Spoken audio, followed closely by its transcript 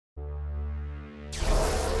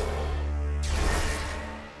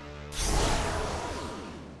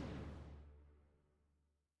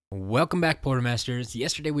Welcome back, Portermasters.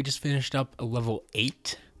 Yesterday we just finished up a level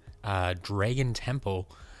 8 Dragon Temple,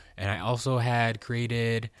 and I also had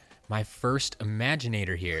created my first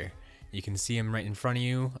Imaginator here. You can see him right in front of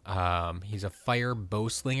you. He's a fire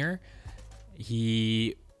bowslinger.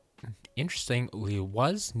 He, interestingly,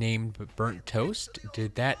 was named Burnt Toast.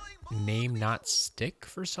 Did that name not stick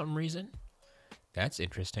for some reason? That's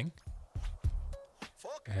interesting.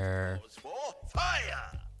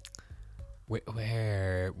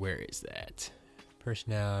 Where is that?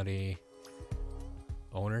 Personality,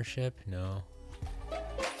 ownership? No.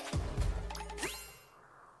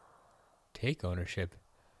 Take ownership.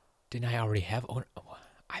 Didn't I already have owner? Oh,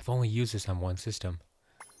 I've only used this on one system.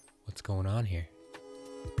 What's going on here?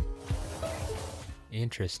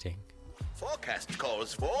 Interesting. Forecast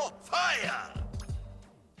calls for fire.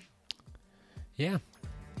 Yeah.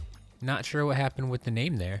 Not sure what happened with the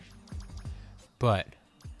name there, but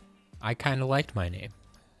I kind of liked my name.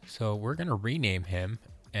 So we're going to rename him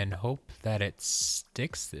and hope that it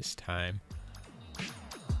sticks this time.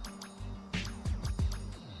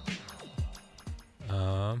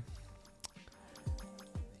 You'll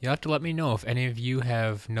have to let me know if any of you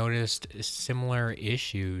have noticed similar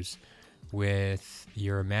issues with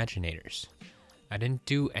your Imaginators. I didn't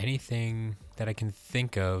do anything that I can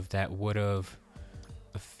think of that would have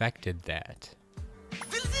affected that.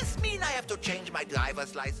 Will this mean I have to change my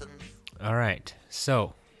driver's license? Alright,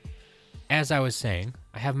 so, as I was saying,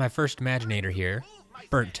 I have my first Imaginator here,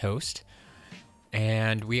 Burnt Toast,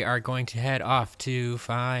 and we are going to head off to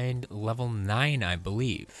find level 9, I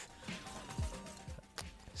believe.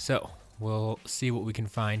 So, we'll see what we can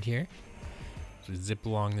find here. So zip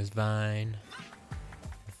along this vine,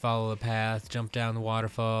 follow the path, jump down the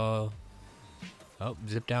waterfall. Oh,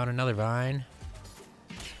 zip down another vine.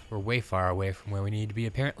 We're way far away from where we need to be,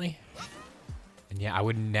 apparently. And yeah,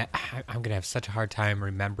 I'm gonna have such a hard time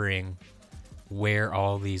remembering where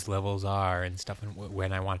all these levels are and stuff, and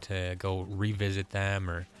when I want to go revisit them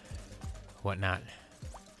or whatnot.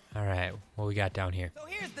 All right, what we got down here? So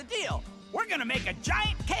here's the deal. We're gonna make a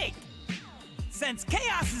giant cake. Since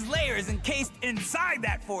Chaos's lair is encased inside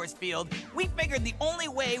that force field, we figured the only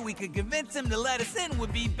way we could convince him to let us in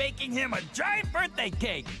would be baking him a giant birthday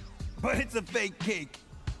cake. But it's a fake cake.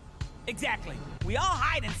 Exactly. We all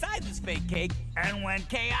hide inside this fake cake, and when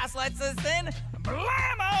Chaos lets us in,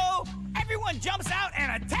 blammo! Everyone jumps out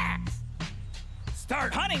and attacks.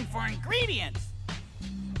 Start hunting for ingredients.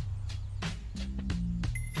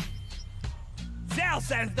 Zal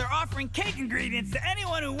says they're offering cake ingredients to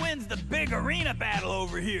anyone who wins the big arena battle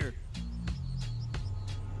over here.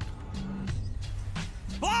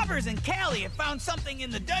 Blobbers and Callie have found something in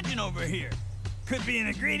the dungeon over here. Could be an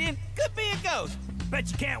ingredient, could be a ghost. Bet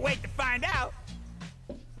you can't wait to find out.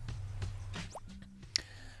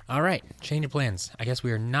 All right, change of plans. I guess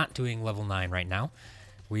we are not doing level 9 right now.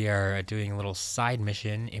 We are doing a little side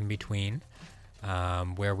mission in between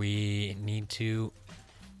where we need to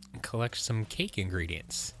collect some cake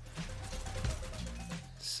ingredients.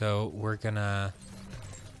 So we're gonna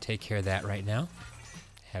take care of that right now.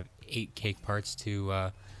 Have 8 cake parts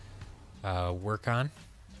to work on.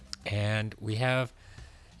 And we have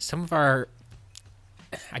some of our,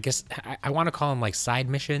 I guess I want to call them like side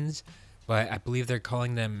missions, but I believe they're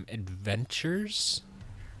calling them adventures.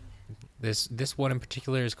 This one in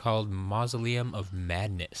particular is called Mausoleum of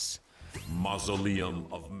Madness. Mausoleum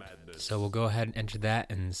of Madness. So we'll go ahead and enter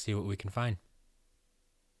that and see what we can find.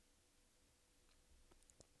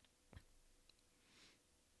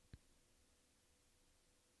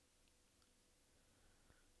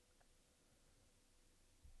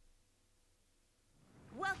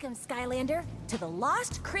 Welcome, Skylander, to the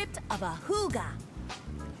lost crypt of a Hooga.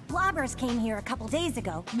 Blobbers came here a couple days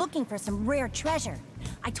ago, looking for some rare treasure.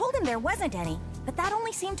 I told him there wasn't any, but that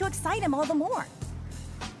only seemed to excite him all the more.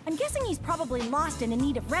 I'm guessing he's probably lost and in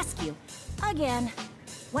need of rescue. Again.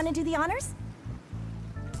 Want to do the honors?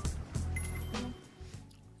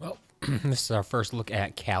 Well, this is our first look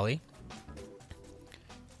at Callie.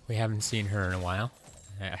 We haven't seen her in a while.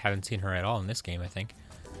 I haven't seen her at all in this game, I think.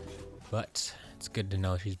 But it's good to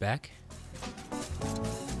know she's back.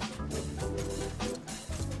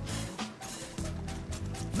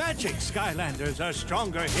 Magic Skylanders are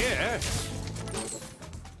stronger here.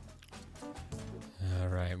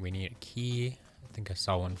 Alright, we need a key. I think I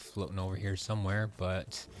saw one floating over here somewhere,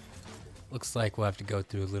 but looks like we'll have to go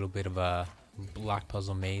through a little bit of a block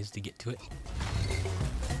puzzle maze to get to it.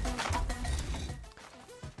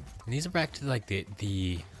 And these are back to like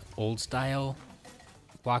the old style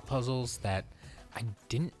block puzzles that I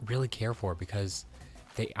didn't really care for, because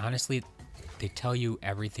they honestly, they tell you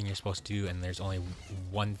everything you're supposed to do and there's only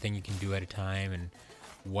one thing you can do at a time, and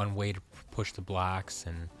one way to push the blocks,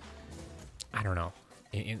 and I don't know.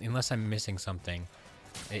 Unless I'm missing something,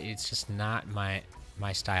 it's just not my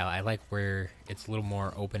style. I like where it's a little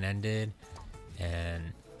more open-ended,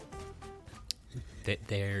 and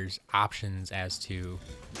there's options as to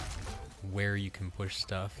where you can push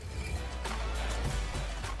stuff.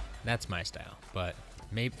 That's my style, but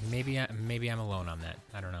maybe I'm alone on that.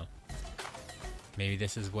 I don't know. Maybe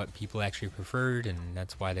this is what people actually preferred, and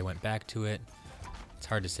that's why they went back to it. It's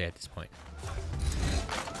hard to say at this point.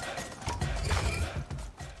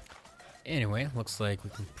 Anyway, looks like we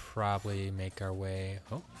can probably make our way.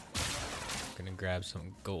 Oh, gonna grab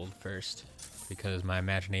some gold first, because my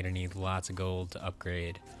Imaginator needs lots of gold to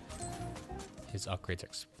upgrade. His upgrade's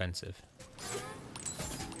expensive.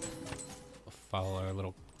 We'll follow our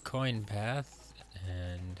little coin path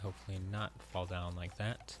and hopefully not fall down like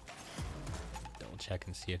that. Double check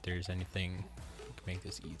and see if there's anything that can make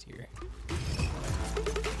this easier.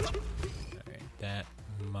 Alright, that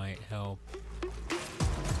might help.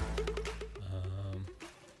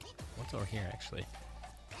 What's over here actually?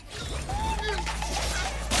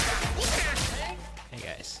 Hey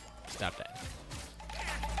guys, stop that.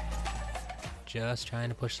 Just trying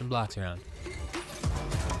to push some blocks around.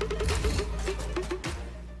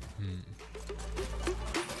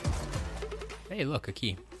 Hey, look, a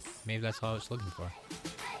key. Maybe that's all I was looking for.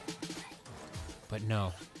 But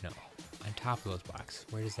no. On top of those blocks.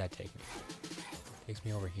 Where does that take me? It takes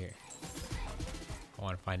me over here. I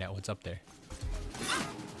want to find out what's up there.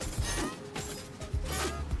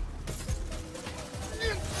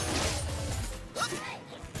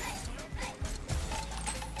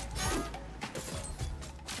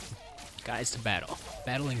 Guys to battle.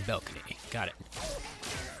 Battling balcony. Got it.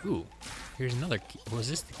 Ooh, here's another key. Was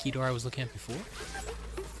this the key door I was looking at before?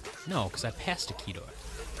 No, because I passed a key door.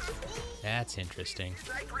 That's interesting.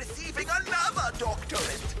 Like receiving another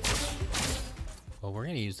doctorate. Well, we're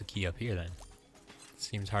going to use the key up here then.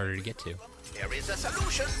 Seems harder to get to. There is a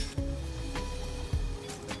solution.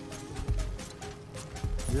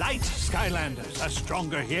 Light Skylanders are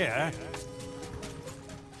stronger here.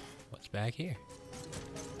 What's back here?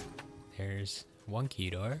 There's one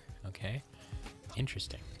key door. Okay.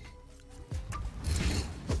 Interesting.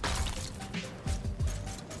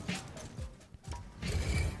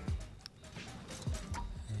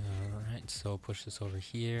 Alright, so push this over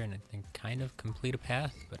here and I think kind of complete a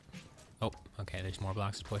path, but... Oh, okay, there's more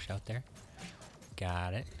blocks to push out there.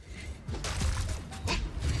 Got it.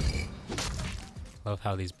 Love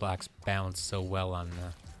how these blocks balance so well on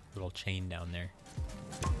the little chain down there.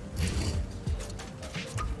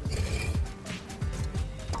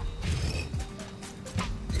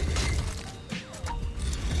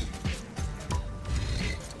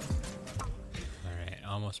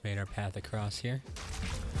 Almost made our path across here.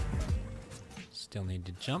 Still need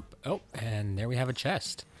to jump. Oh, and there we have a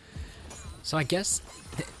chest. So I guess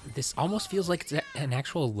this almost feels like it's an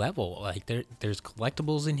actual level. Like there's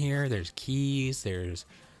collectibles in here, there's keys, there's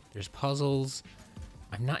puzzles.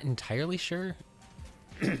 I'm not entirely sure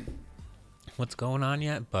what's going on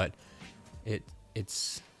yet, but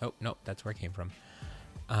it's oh no, that's where it came from.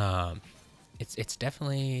 It's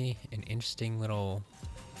definitely an interesting little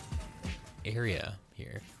area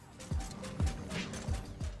here.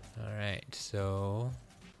 Alright, so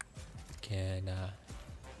can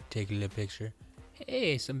take a little picture.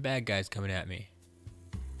 Hey, some bad guys coming at me.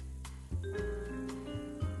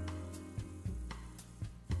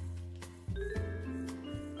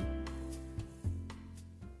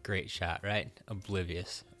 Great shot, right?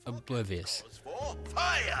 Oblivious. Oblivious. For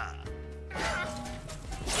fire.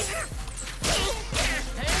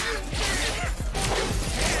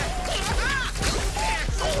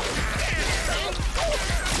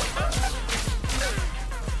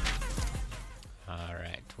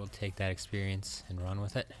 Alright, we'll take that experience and run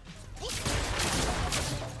with it.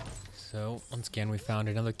 So, once again, we found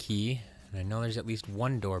another key. And I know there's at least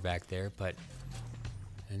one door back there, but...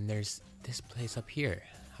 And there's this place up here.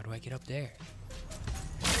 How do I get up there?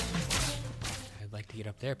 I'd like to get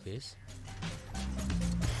up there, please.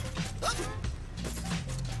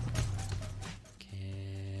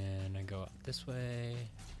 Can I go up this way?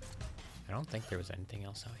 I don't think there was anything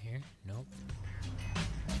else out here. Nope.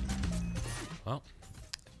 Well,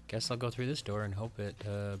 guess I'll go through this door and hope it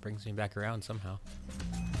brings me back around somehow.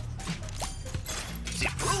 The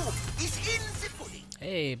proof is in the pudding.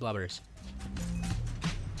 Hey, blobbers.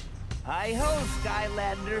 Hi-ho,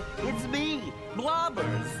 Skylander. It's me,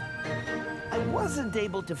 Blobbers. I wasn't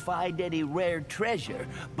able to find any rare treasure,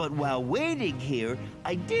 but while waiting here,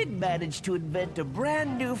 I did manage to invent a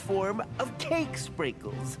brand new form of cake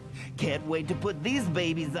sprinkles. Can't wait to put these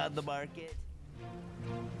babies on the market.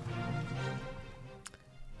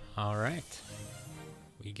 All right.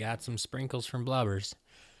 We got some sprinkles from Blobbers.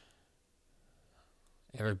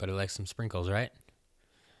 Everybody likes some sprinkles, right?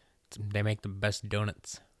 They make the best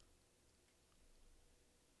donuts.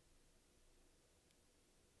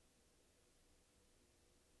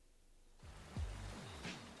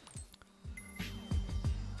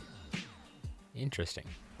 Interesting.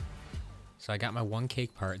 So I got my one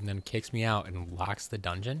cake part and then it kicks me out and locks the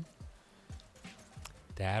dungeon.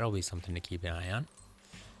 That'll be something to keep an eye on.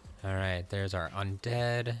 Alright, there's our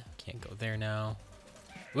undead. Can't go there now.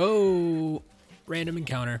 Whoa! Random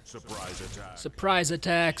encounter. Surprise attack. Surprise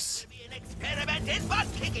attacks! An experiment in butt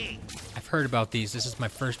kicking. I've heard about these. This is my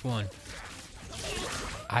first one.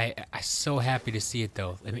 I'm so happy to see it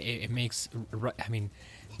though. I mean, it makes. I mean,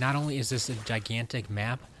 not only is this a gigantic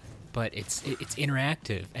map, but it's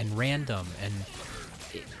interactive and random and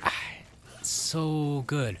it's so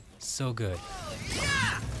good, so good.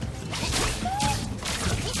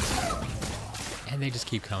 And they just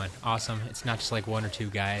keep coming. Awesome. It's not just like one or two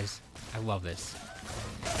guys. I love this.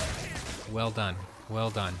 Well done. Well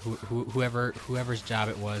done. Whoever's job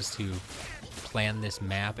it was to plan this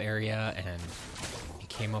map area and it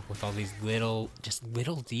came up with all these little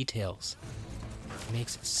details. It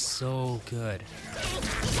makes it so good.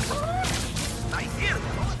 Nice here.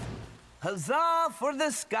 Huzzah for the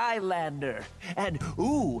Skylander! And,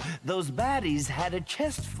 ooh, those baddies had a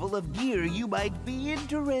chest full of gear you might be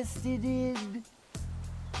interested in.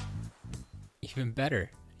 Even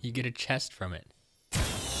better, you get a chest from it.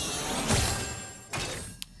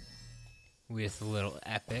 With a little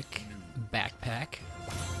epic backpack.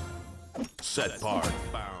 Set part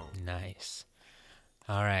found. Nice.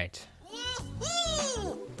 Alright.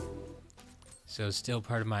 So still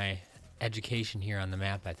part of my education here on the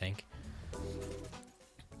map, I think.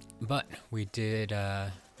 But we did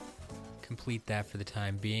complete that for the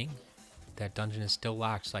time being. That dungeon is still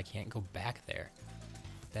locked, so I can't go back there.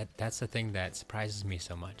 That's the thing that surprises me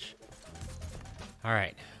so much.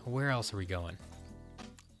 Alright, where else are we going?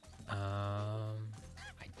 I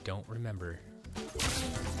don't remember.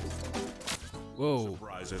 Whoa.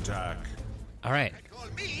 Surprise attack. Alright. Call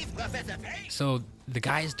me Professor Payne. So the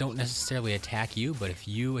guys don't necessarily attack you, but if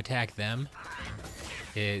you attack them,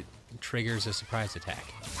 it triggers a surprise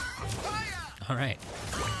attack. Alright.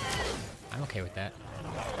 I'm okay with that.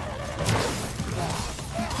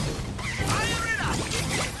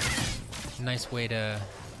 Nice way to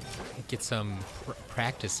get some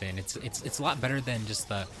practice in. It's a lot better than just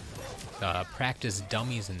the practice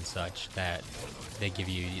dummies and such that they give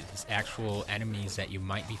you. These actual enemies that you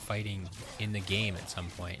might be fighting in the game at some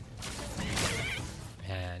point.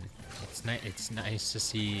 And it's nice to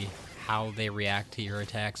see how they react to your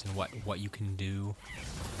attacks and what you can do.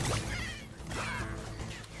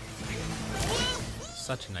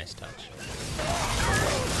 Such a nice touch.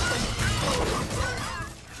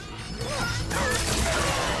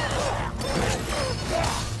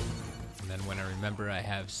 And then when I remember I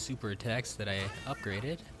have super attacks that I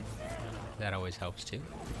upgraded, that always helps too.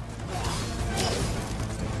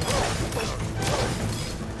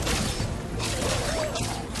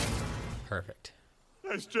 Perfect.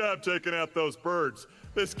 Nice job taking out those birds.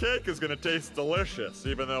 This cake is gonna taste delicious,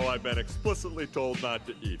 even though I've been explicitly told not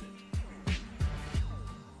to eat it.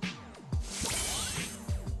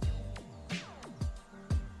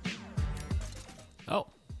 Oh,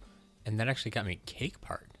 and that actually got me cake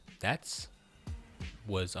part.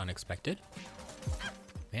 Was unexpected.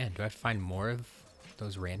 Man, do I have to find more of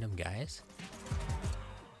those random guys?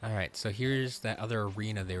 Alright, so here's that other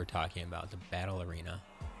arena they were talking about, the battle arena.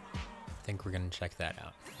 I think we're gonna check that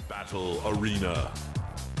out. Battle arena.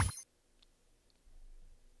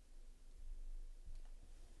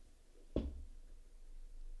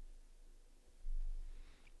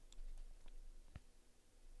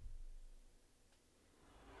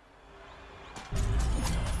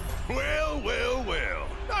 Well, well, well.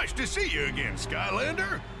 Nice to see you again,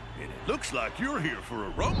 Skylander. And it looks like you're here for a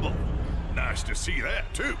rumble. Nice to see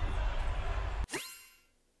that, too.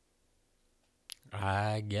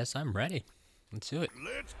 I guess I'm ready. Let's do it.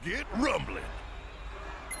 Let's get rumbling.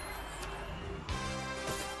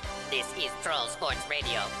 This is Troll Sports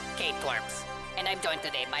Radio, Kate Twerps, and I'm joined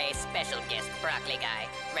today by a special guest, Broccoli Guy,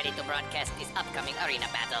 ready to broadcast this upcoming arena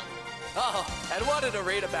battle. Oh, and what an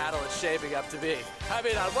arena battle it's shaping up to be. I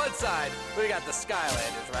mean, on one side, we got the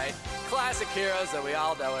Skylanders, right? Classic heroes that we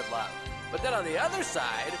all know and love. But then on the other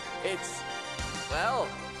side, it's, well,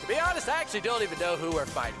 to be honest, I actually don't even know who we're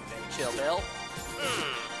fighting today, Chill Bill.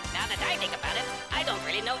 Now that I think about it, I don't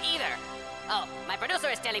really know either. Oh, my producer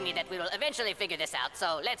is telling me that we will eventually figure this out,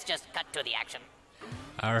 so let's just cut to the action.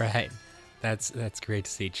 Alright. That's great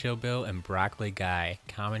to see. Chill Bill and Broccoli Guy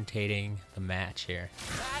commentating the match here.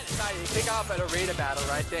 That is how you kick off an arena battle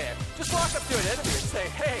right there. Just walk up to an enemy and say,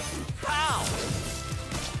 hey, pow!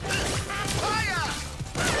 Fire!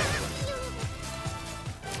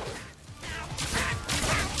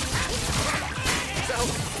 So,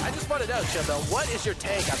 I just want to know, Chill Bill, what is your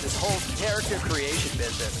take on this whole character creation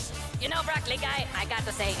business? You know, Broccoli Guy, I got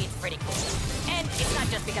to say it's pretty cool. And it's not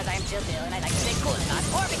just because I'm Chill Bill and I like to say cool stuff,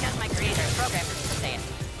 or because my creator and programmer used to say it.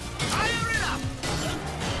 Fire it up!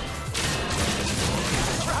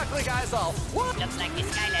 Broccoli Guy's all, what? Looks like the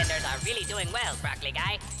Skylanders are really doing well, Broccoli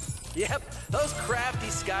Guy. Yep, those crafty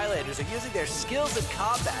Skylanders are using their skills in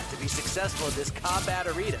combat to be successful in this combat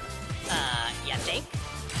arena. You think?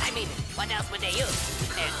 I mean, what else would they use?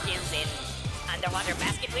 Their skills in underwater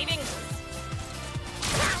basket weaving?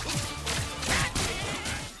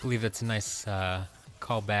 I believe that's a nice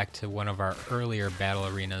callback to one of our earlier battle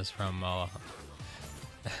arenas from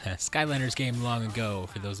Skylanders game long ago,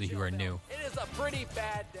 for those of you who are new. It is a pretty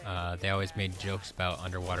bad day. They always made jokes about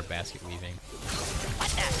underwater basket weaving. What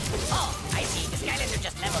the? Oh, I see. The Skylander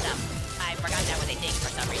just leveled up. I forgot that was a thing for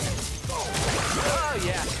some reason. Oh,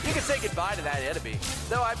 yeah. You can say goodbye to that enemy.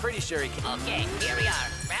 Though I'm pretty sure he can. Okay, here we are.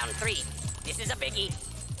 Round 3. This is a biggie.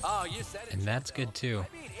 Oh, you said it. And that's good too.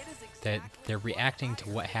 That they're reacting to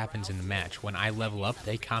what happens in the match. When I level up,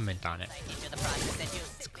 they comment on it. Into the process that you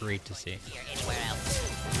It's great to see. here anywhere else.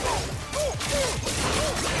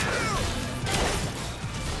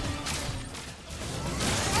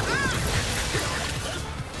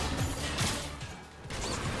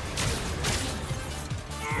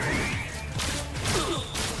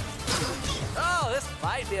 Oh, this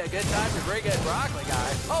might be a good time to bring in Broccoli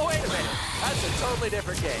Guy. Oh, wait a minute. That's a totally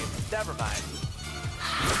different game. Never mind.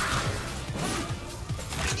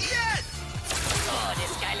 Yes! Oh,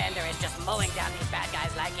 this Skylander is just mowing down these bad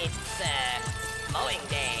guys like it's, mowing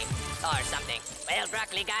day or something. Well,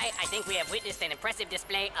 Broccoli Guy, I think we have witnessed an impressive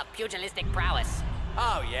display of pugilistic prowess.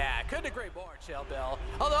 Oh, yeah. Couldn't agree more, Chill Bill.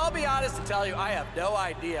 Although I'll be honest and tell you, I have no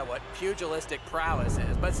idea what pugilistic prowess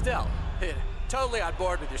is. But still, totally on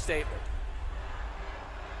board with your statement.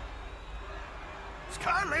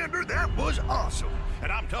 Skylander, that was awesome.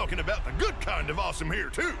 And I'm talking about the good kind of awesome here,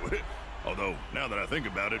 too. Although, now that I think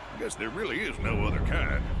about it, I guess there really is no other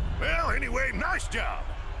kind. Well, anyway, nice job.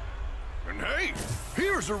 And hey,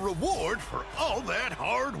 here's a reward for all that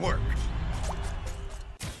hard work.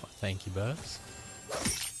 Well, thank you, Bubs.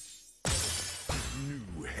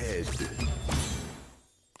 New head.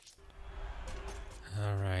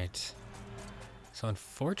 All right. So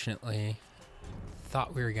unfortunately,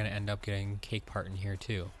 thought we were gonna end up getting Cake Part in here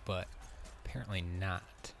too, but apparently not.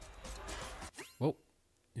 Whoa.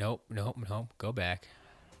 Nope, nope, nope. Go back.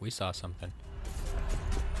 We saw something.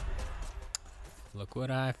 Look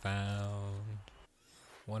what I found.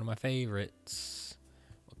 One of my favorites.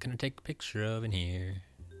 What can I take a picture of in here?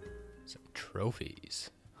 Some trophies.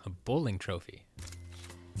 A bowling trophy.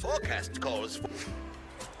 Forecast calls for...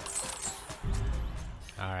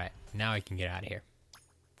 Alright, now we can get out of here.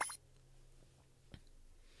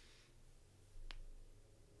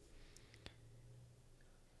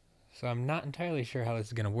 So I'm not entirely sure how this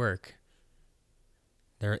is going to work.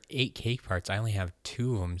 There are 8 cake parts. I only have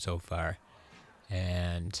 2 of them so far.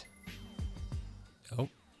 And...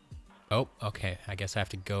 Oh, okay. I guess I have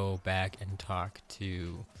to go back and talk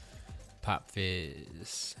to Pop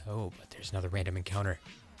Fizz. Oh, but there's another random encounter.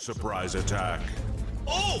 Surprise attack.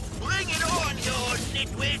 Oh, bring it on, you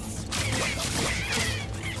nitwits!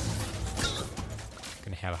 I'm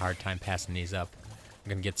gonna have a hard time passing these up. I'm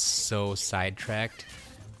gonna get so sidetracked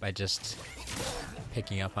by just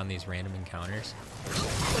picking up on these random encounters.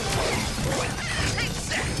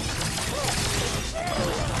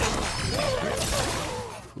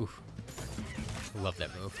 Oof. Love that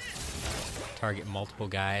move. Target multiple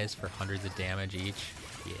guys for hundreds of damage each.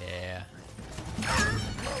 Yeah.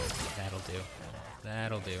 That'll do.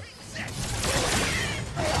 That'll do.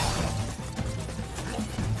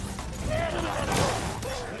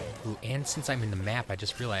 Ooh, and since I'm in the map, I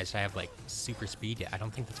just realized I have like super speed yet. I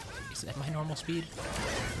don't think that's... Is that my normal speed?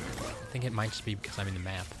 I think it might just be because I'm in the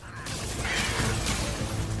map.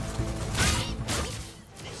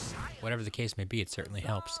 Whatever the case may be, it certainly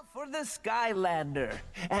helps. For the Skylander.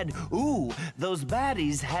 And, ooh, those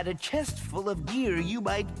baddies had a chest full of gear you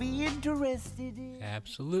might be interested in.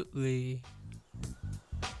 Absolutely.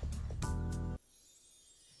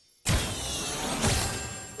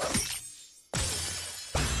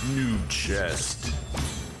 New chest.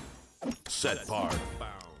 Set part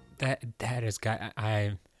found. That is got...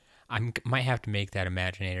 I might have to make that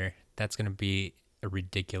Imaginator. That's gonna be a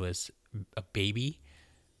ridiculous... A baby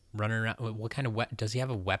running around. What kind of does he have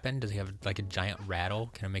a weapon? Does he have like a giant rattle?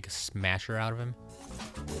 Can I make a smasher out of him?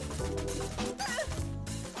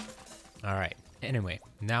 All right. Anyway,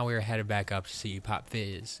 now we're headed back up to see Pop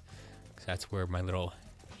Fizz. 'Cause that's where my little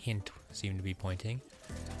hint seemed to be pointing.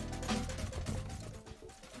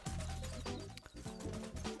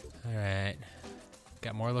 All right.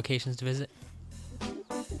 Got more locations to visit?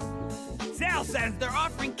 Sal says they're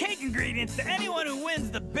offering cake ingredients to anyone who wins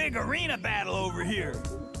the big arena battle over here.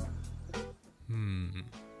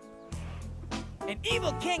 An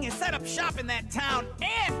evil king has set up shop in that town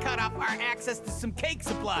and cut off our access to some cake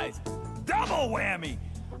supplies. Double whammy!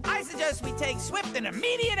 I suggest we take swift and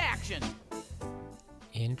immediate action.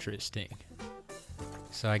 Interesting.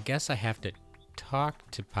 So I guess I have to talk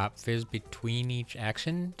to Pop Fizz between each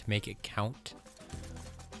action to make it count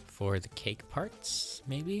for the cake parts,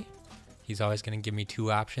 maybe? He's always going to give me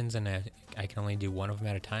 2 options and I can only do one of them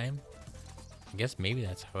at a time. I guess maybe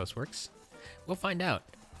that's how this works. We'll find out.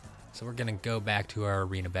 So we're going to go back to our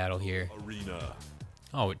arena battle here. Arena.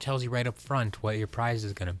 Oh, it tells you right up front what your prize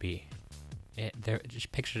is going to be. There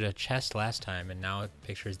just pictured a chest last time and now it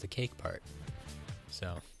pictures the cake part.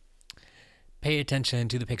 So pay attention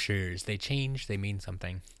to the pictures. They change, they mean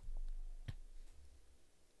something.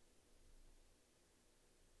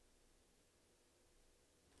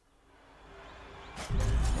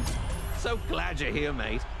 So glad you're here,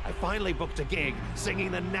 mate. I finally booked a gig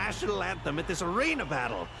singing the national anthem at this arena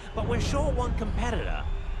battle, but we're short one competitor.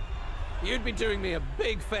 You'd be doing me a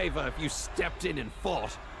big favor if you stepped in and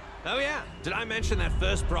fought. Oh yeah, did I mention that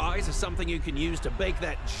first prize is something you can use to bake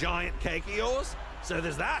that giant cake of yours? So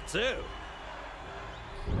there's that too.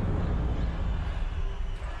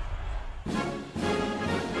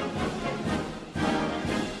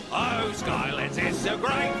 Oh, Skylands is so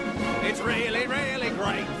great. It's really, really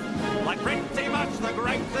great. Like pretty much the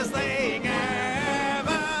greatest thing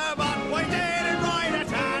ever. But we didn't write a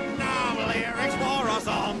ton of lyrics for our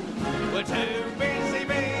song. We're too busy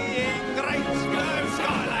being great. Go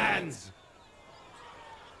Skylands!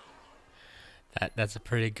 That's a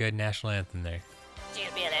pretty good national anthem there.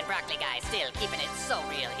 Chill Bill and Broccoli Guy still keeping it so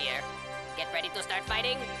real here. Get ready to start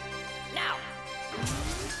fighting now.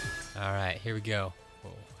 All right, here we go. Whoa,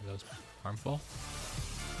 are those harmful?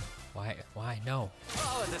 Why? No.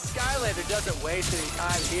 Oh, and the Skylander doesn't waste any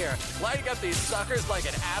time here, lighting up these suckers like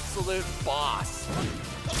an absolute boss.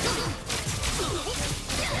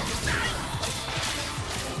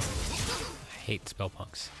 I hate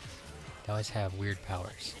spellpunks. They always have weird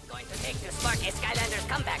powers. It's going to take to spark a Skylander's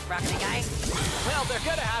comeback, Broccoli Guy. Well, they're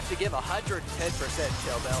gonna have to give 110%,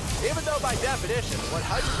 Chill Bill. Even though by definition,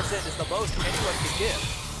 100% is the most anyone can give.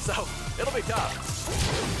 So, it'll be tough.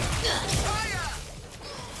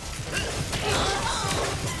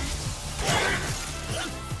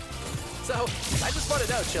 So, I just want to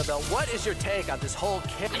know, Chill Bill, what is your take on this whole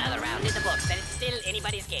kit? Another round in the books, and it's still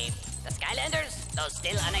anybody's game. The Skylanders? Those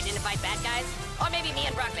still unidentified bad guys? Or maybe me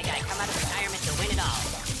and Broccoli Guy come out of retirement to win it all.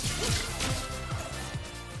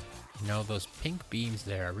 You know, those pink beams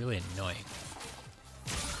there are really annoying.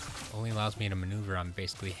 Only allows me to maneuver on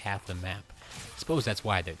basically half the map. I suppose that's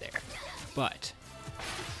why they're there. But,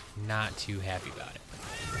 not too happy about it.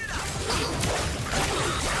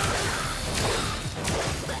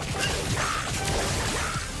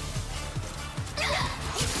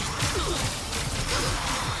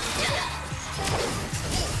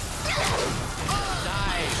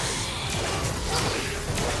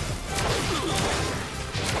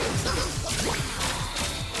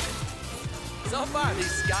 So far,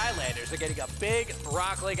 these Skylanders are getting a big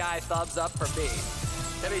Broccoli Guy thumbs up from me.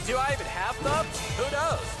 I mean, do I even have thumbs? Who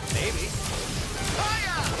knows? Maybe.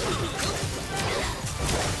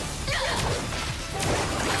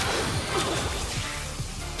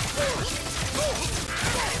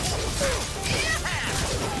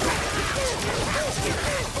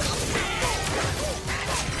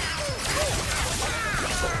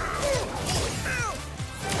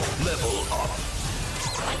 Level up.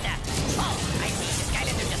 What's that? Oh, I see. The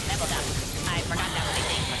Skylander just leveled up. I forgot that was a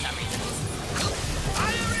thing for some reason.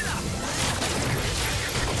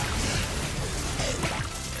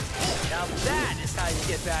 Now that is how you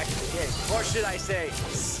get back in the game. Or should I say,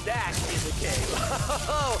 stack in the game.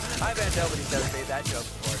 Oh, I bet nobody's ever made that joke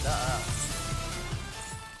before.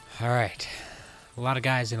 All right. A lot of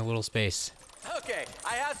guys in a little space. Okay,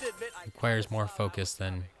 I have to admit, Requires more focus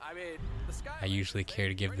than I usually care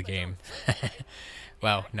to give the game.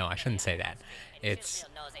 Well, no, I shouldn't say that. It's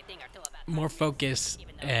more focus,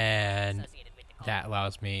 and that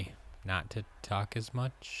allows me not to talk as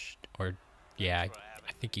much. Or, yeah,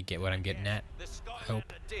 I think you get what I'm getting at. I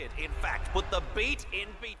hope. Did, in fact, put the beat in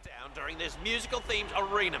beatdown during this musical-themed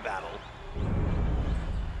arena battle.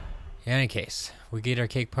 In any case, we get our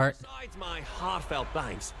cake part. Besides my heartfelt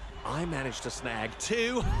thanks, I managed to snag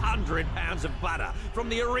 200 pounds of butter from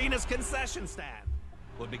the arena's concession stand.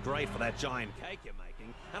 Would be great for that giant cake you're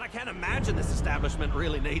making, and I can't imagine this establishment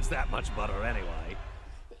really needs that much butter anyway.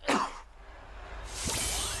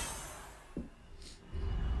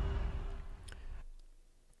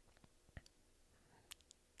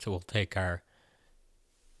 So we'll take our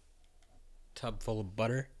tub full of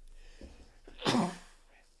butter.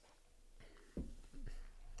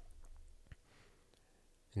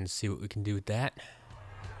 And see what we can do with that.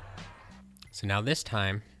 So now this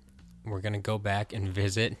time, we're going to go back and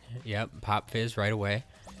visit, Pop Fizz right away.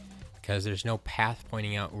 Because there's no path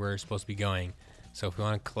pointing out where we're supposed to be going. So if we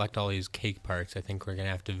want to collect all these cake parts, I think we're going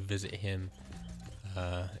to have to visit him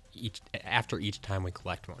after each time we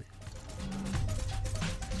collect one.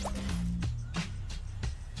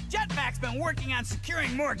 Jetpack's been working on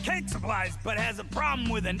securing more cake supplies, but has a problem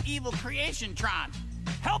with an evil Creation-tron.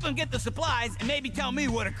 Help him get the supplies and maybe tell me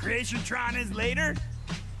what a Creation-tron is later.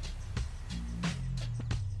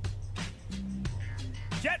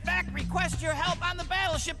 Jetpack requests your help on the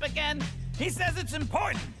battleship again. He says it's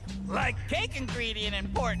important, like cake ingredient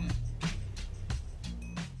important.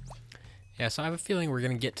 Yeah, so I have a feeling we're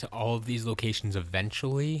going to get to all of these locations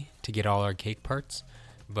eventually to get all our cake parts,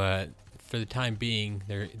 but for the time being,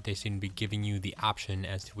 they seem to be giving you the option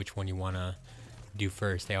as to which one you want to do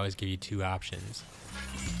first. They always give you two options.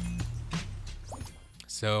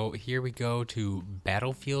 So here we go to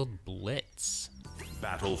Battlefield Blitz.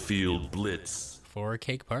 Battlefield Blitz. For a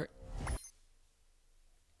cake part.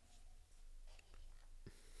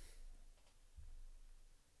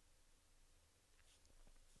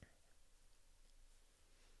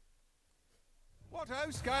 What-o,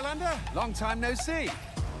 Skylander? Long time no see.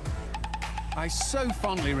 I so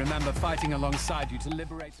fondly remember fighting alongside you to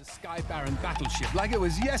liberate a Sky Baron battleship like it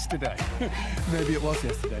was yesterday. Maybe it was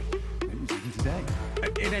yesterday. Maybe it was even today.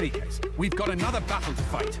 In any case, we've got another battle to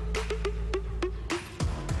fight.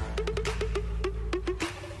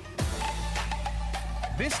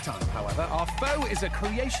 This time, however, our foe is a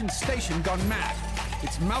creation station gone mad.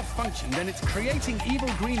 It's malfunctioned and it's creating evil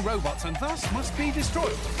green robots and thus must be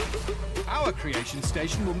destroyed. Our creation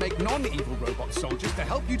station will make non-evil robot soldiers to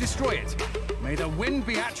help you destroy it. May the wind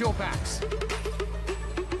be at your backs.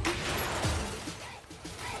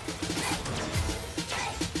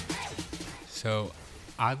 So,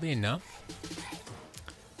 oddly enough,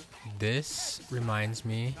 this reminds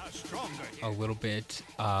me a little bit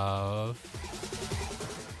of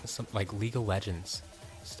some like League of Legends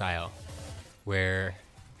style, where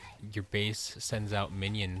your base sends out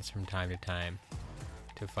minions from time to time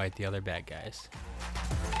to fight the other bad guys.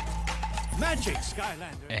 Magic,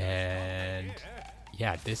 Skylander. And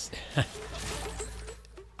yeah, this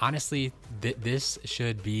honestly, this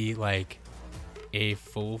should be like a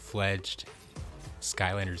full-fledged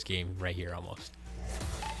Skylanders game right here almost.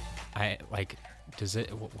 Does it,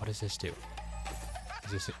 what does this do?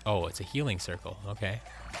 Is this, oh, it's a healing circle, okay.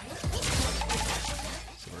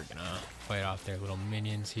 So we're gonna fight off their little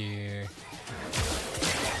minions here.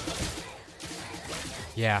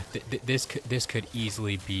 Yeah, this could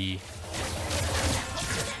easily be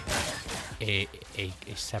a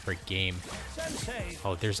separate game.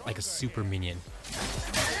 Oh, there's like a super minion.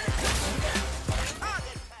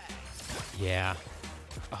 Yeah.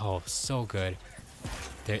 Oh, so good.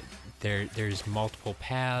 There's multiple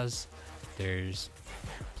paths. There's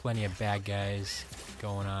plenty of bad guys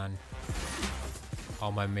going on.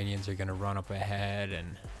 All my minions are gonna run up ahead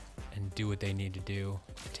and do what they need to do.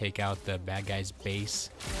 Take out the bad guy's base.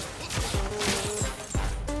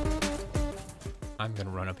 I'm gonna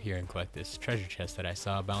run up here and collect this treasure chest that I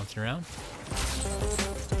saw bouncing around.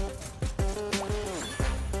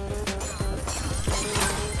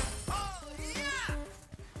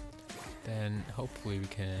 Then hopefully we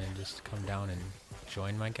can just come down and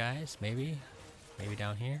join my guys, maybe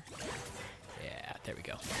down here. Yeah, there we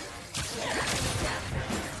go.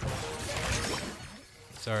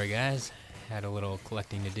 Sorry guys, had a little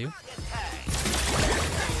collecting to do.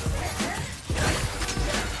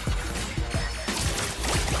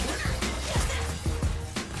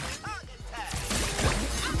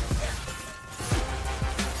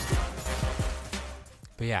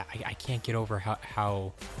 But yeah, I can't get over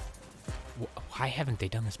how why haven't they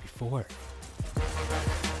done this before?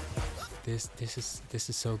 This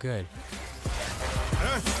is so good.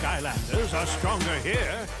 Earth Skylanders are stronger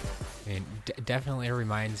here. I mean, definitely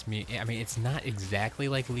reminds me. I mean, it's not exactly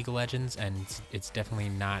like League of Legends, and it's definitely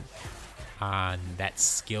not on that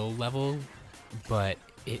skill level, but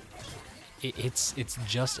it's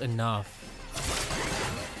just enough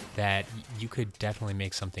that you could definitely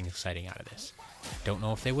make something exciting out of this. Don't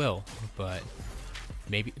know if they will, but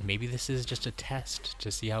maybe this is just a test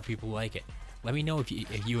to see how people like it. Let me know if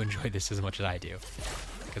you enjoy this as much as I do,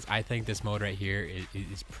 because I think this mode right here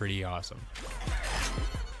is pretty awesome.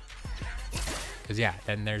 Because yeah,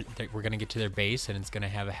 then we're gonna get to their base and it's gonna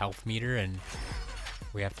have a health meter and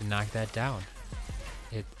we have to knock that down.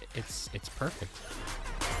 It's perfect.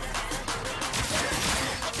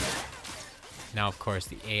 Now, of course,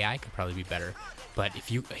 the AI could probably be better, but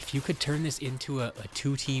if you could turn this into a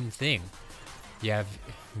two-team thing, you have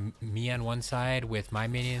me on one side with my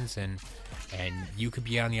minions, and you could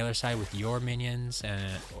be on the other side with your minions,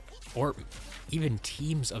 or even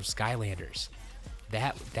teams of Skylanders.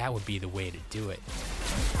 That would be the way to do it.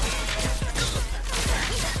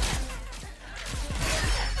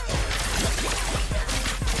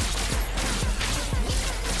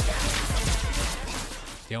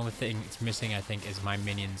 The only thing it's missing, I think, is my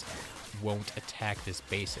minions won't attack this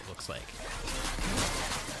base, it looks like.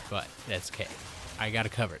 But that's okay. I got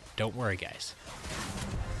it covered. Don't worry, guys.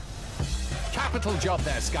 Capital job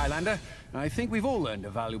there, Skylander. I think we've all learned a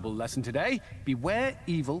valuable lesson today. Beware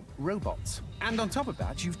evil robots. And on top of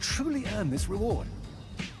that, you've truly earned this reward.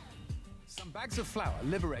 Some bags of flour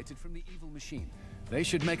liberated from the evil machine. They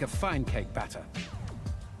should make a fine cake batter.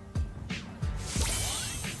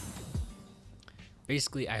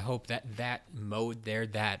 Basically, I hope that mode there,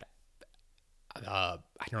 that I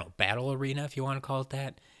don't know, battle arena, if you want to call it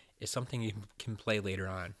that, is something you can play later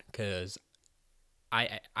on, because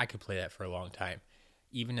I could play that for a long time.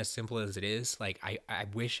 Even as simple as it is, like I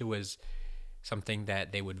wish it was something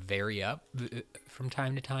that they would vary up from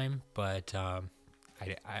time to time, but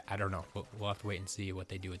I don't know. We'll have to wait and see what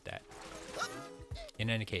they do with that. In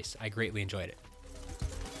any case, I greatly enjoyed it.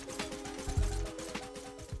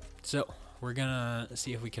 So we're gonna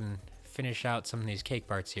see if we can finish out some of these cake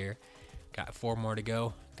parts here. Got 4 more to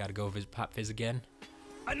go. Gotta go visit Pop Fizz again.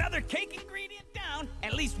 Another cake ingredient down,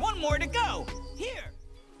 at least 1 more to go. Here.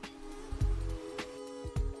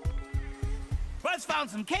 Buzz found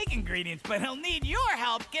some cake ingredients, but he'll need your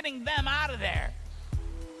help getting them out of there.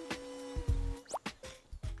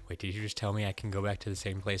 Wait, did you just tell me I can go back to the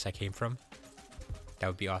same place I came from? That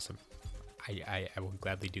would be awesome. I will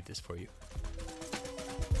gladly do this for you.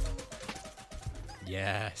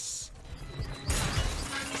 Yes.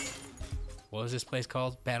 What was this place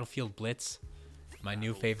called? Battlefield Blitz? My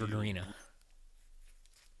new favorite arena.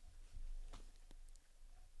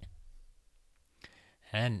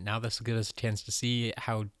 And now this will give us a chance to see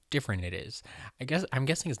how different it is. I'm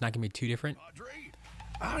guessing it's not gonna be too different.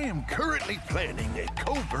 I am currently planning a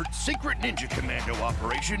covert secret ninja commando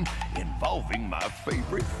operation involving my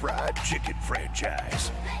favorite fried chicken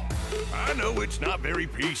franchise. I know it's not very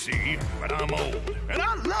PC, but I'm old, and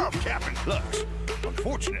I love Cap'n Clucks.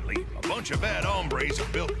 Unfortunately, a bunch of bad hombres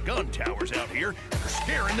have built gun towers out here and are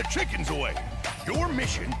scaring the chickens away. Your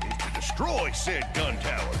mission is to destroy said gun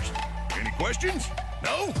towers. Any questions?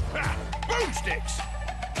 No? Ha! Boomsticks!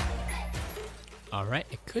 Alright,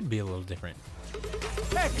 it could be a little different.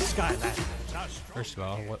 First of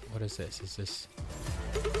all, what is this? Is this...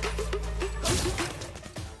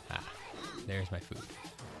 Ah, there's my food.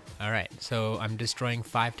 Alright, so I'm destroying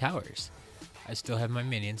 5 towers. I still have my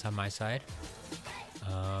minions on my side.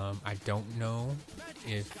 I don't know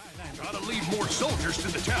if... Gotta leave more soldiers to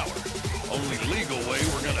the tower. Only legal way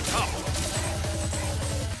we're gonna topple them.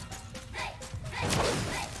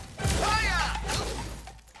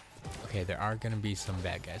 Okay, there are gonna be some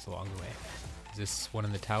bad guys along the way. Is this one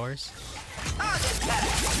of the towers?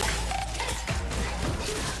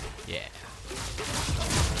 Yeah.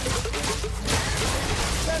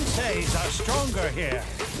 Senseis are stronger here.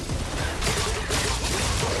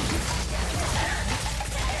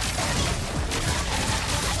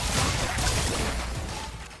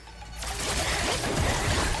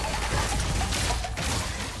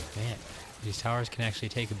 Man, these towers can actually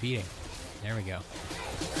take a beating. There we go.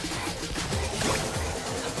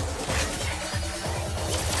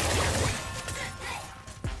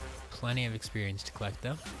 Plenty of experience to collect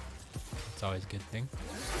though. It's always a good thing.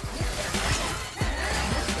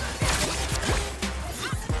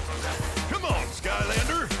 Come on,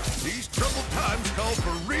 Skylander. These troubled times call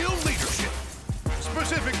for real leadership.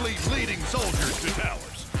 Specifically, leading soldiers to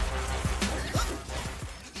towers.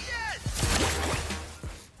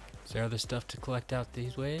 Is there other stuff to collect out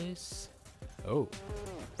these ways? Oh.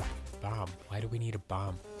 Bomb. Why do we need a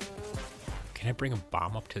bomb? Can I bring a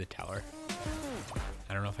bomb up to the tower?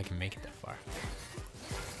 I don't know if I can make it that far.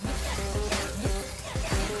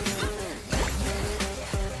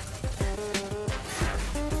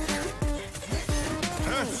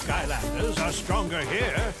 Salamanders are stronger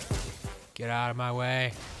here. Get out of my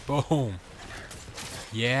way. Boom.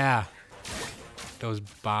 Yeah. Those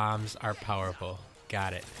bombs are powerful.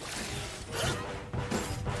 Got it.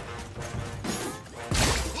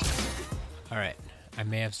 Alright. I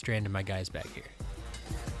may have stranded my guys back here.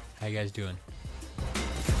 How you guys doing?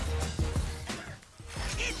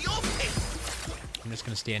 I'm just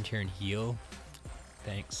gonna stand here and heal.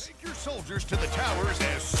 Thanks. Take your soldiers to the towers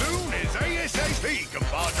as soon as ASAP,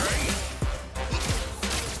 compadre.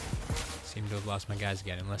 Seem to have lost my guys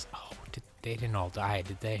again, unless... Oh, they didn't all die,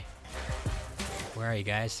 did they? Where are you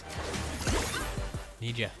guys?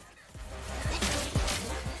 Need ya.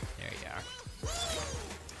 There you are.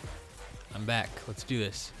 I'm back. Let's do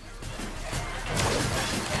this.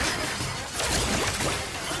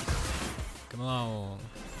 Come along.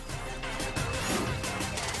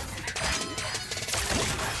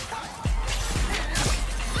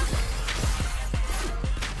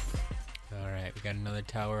 Alright, we got another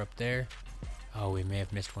tower up there. Oh, we may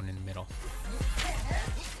have missed one in the middle.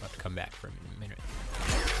 I'll have to come back for a minute.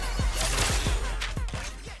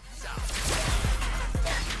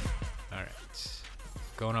 Alright.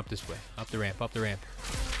 Going up this way. Up the ramp, up the ramp.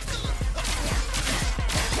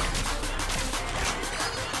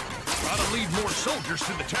 Gotta lead more soldiers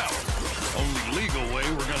to the tower. Only legal way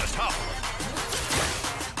we're gonna topple them.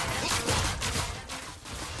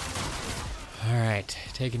 Alright,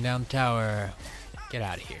 taking down the tower. Get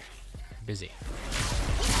out of here. Busy.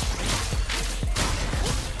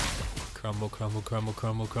 Crumble, crumble, crumble,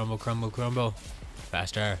 crumble, crumble, crumble, crumble.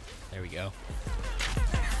 Faster. There we go.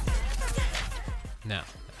 Now,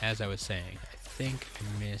 as I was saying, I think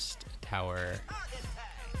I missed a tower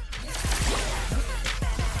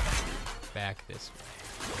back this way.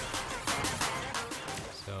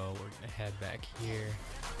 So we're gonna head back here.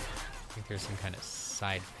 I think there's some kind of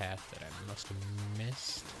side path that I must have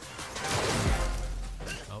missed.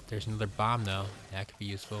 Oh, there's another bomb though. That could be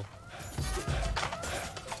useful.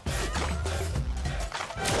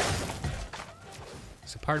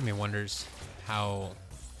 So part of me wonders how...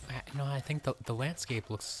 I think the landscape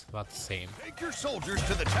looks about the same. Take your soldiers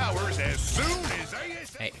to the towers as soon as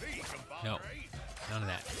ASAP. Hey, no, none of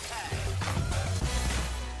that.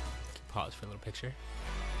 Pause for a little picture.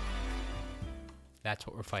 That's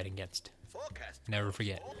what we're fighting against. Never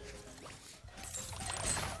forget.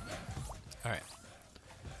 Alright.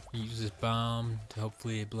 Use this bomb to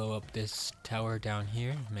hopefully blow up this tower down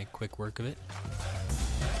here. Make quick work of it.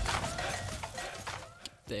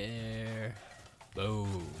 There.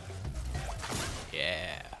 Boom.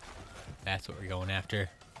 Yeah. That's what we're going after.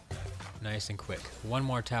 Nice and quick. One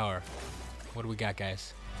more tower. What do we got,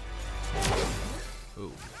 guys?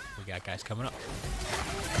 Ooh, we got guys coming up.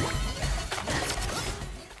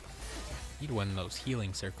 Need one of those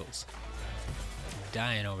healing circles. I'm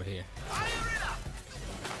dying over here.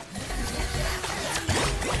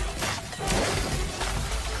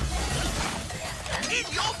 In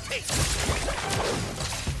your face!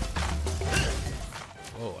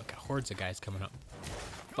 Whoa, I got hordes of guys coming up.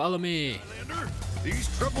 Follow me! Highlander, these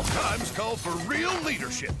troubled times call for real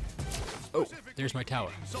leadership. Oh, there's my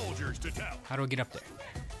tower. Soldiers to tower. How do I get up there?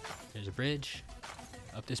 There's a bridge.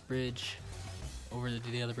 Up this bridge. Over to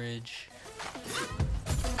the other bridge.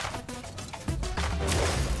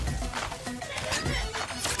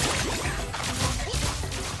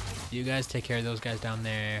 You guys take care of those guys down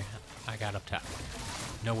there. I got up top.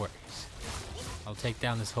 No worries. I'll take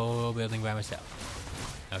down this whole building by myself.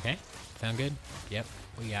 Okay? Sound good? Yep.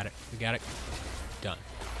 We got it. We got it. Done.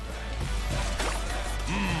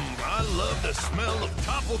 I love the smell of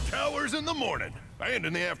toppled towers in the morning and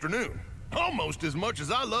in the afternoon. Almost as much as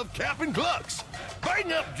I love capping glucks.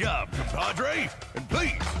 Bang up job, compadre. And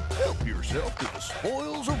please, help yourself to the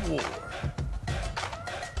spoils of war.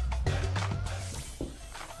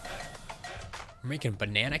 We're making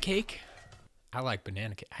banana cake? I like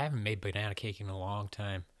banana cake. I haven't made banana cake in a long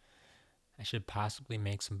time. I should possibly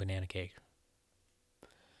make some banana cake.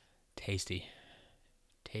 Tasty.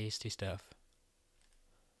 Tasty stuff.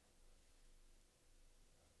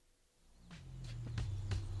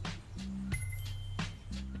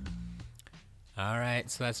 Alright,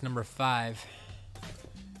 so that's number 5.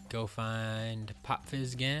 Go find Pop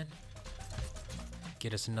Fizz again.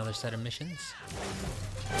 Get us another set of missions.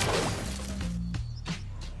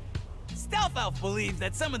 Stealth Elf believes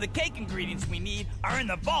that some of the cake ingredients we need are in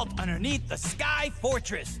the vault underneath the Sky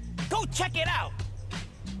Fortress. Go check it out!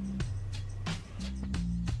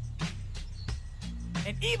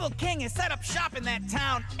 An evil king has set up shop in that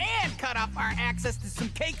town and cut off our access to some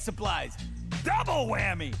cake supplies. Double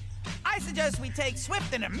whammy! I suggest we take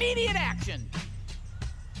swift and immediate action.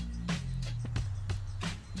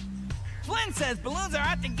 Flynn says balloons are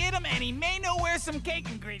out to get him, and he may know where some cake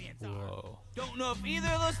ingredients are. Whoa. Don't know if either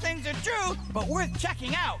of those things are true, but worth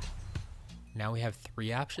checking out. Now we have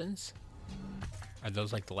 3 options? Are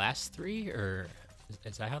those like the last 3, or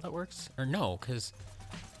is that how that works? Or no, because,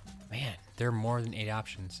 man, there are more than 8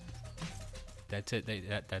 options. That's it.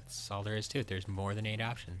 That's all there is to it. There's more than 8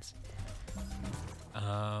 options.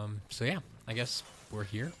 So yeah, I guess we're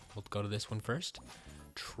here. We'll go to this one first.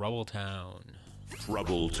 Trouble Town.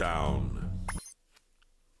 Trouble Town.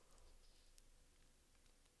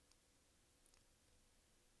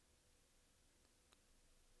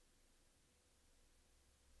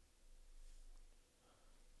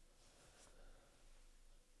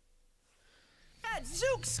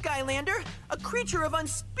 Zooks, Skylander! A creature of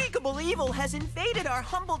unspeakable evil has invaded our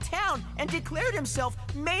humble town and declared himself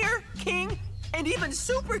mayor, king, and even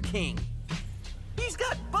super king. He's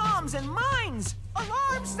got bombs and mines,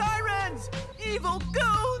 alarm sirens, evil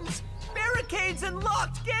goons, barricades and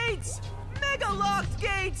locked gates, mega locked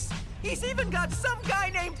gates. He's even got some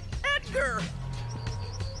guy named Edgar.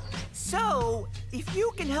 So, if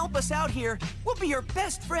you can help us out here, we'll be your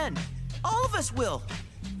best friend. All of us will.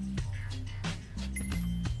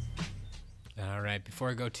 Alright, before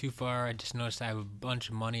I go too far, I just noticed I have a bunch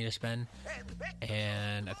of money to spend,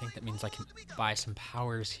 and I think that means I can buy some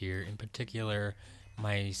powers here, in particular,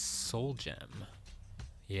 my soul gem.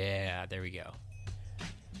 Yeah, there we go.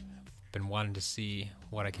 Been wanting to see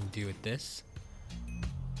what I can do with this.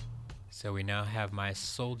 So we now have my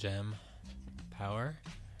soul gem power,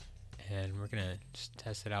 and we're gonna just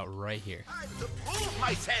test it out right here.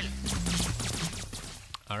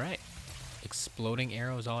 Alright, exploding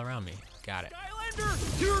arrows all around me. Got it.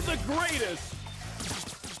 Skylander, you're the greatest!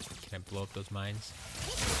 Can I blow up those mines?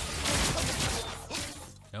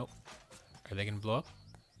 Nope. Are they gonna blow up?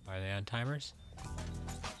 Are they on timers?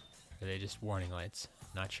 Or are they just warning lights?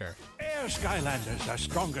 Not sure. Air Skylanders are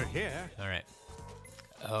stronger here. Alright.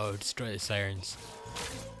 Oh, destroy the sirens.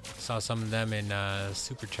 Saw some of them in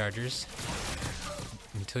superchargers.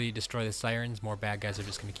 Until you destroy the sirens, more bad guys are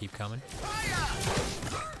just gonna keep coming.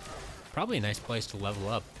 Probably a nice place to level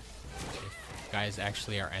up. Guys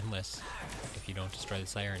actually are endless if you don't destroy the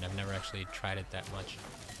siren. I've never actually tried it that much.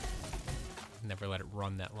 Never let it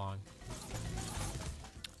run that long.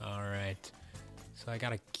 Alright. So I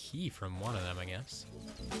got a key from one of them, I guess.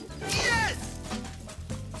 Yes!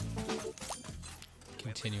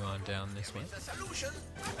 Continue on down this way.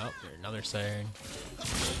 Oh, there's another siren.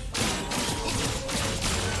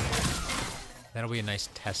 That'll be a nice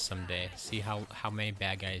test someday. See how many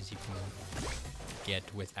bad guys you can get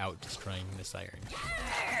without destroying the siren.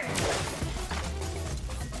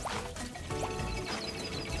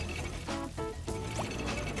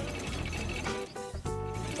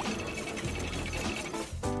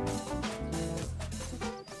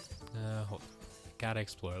 Hold on. Gotta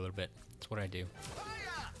explore a little bit. That's what I do.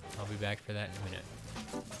 I'll be back for that in a minute.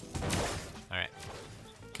 Alright.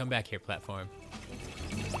 Come back here, platform.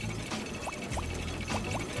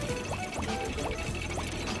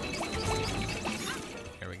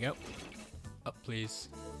 Here we go. Up, please.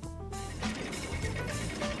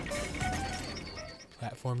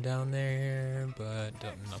 Platform down there, but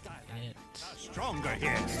nothing in it. Stronger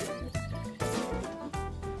here.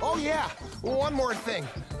 Oh yeah, one more thing.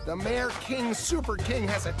 The Mayor King Super King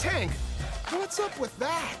has a tank. What's up with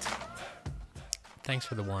that? Thanks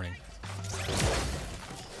for the warning.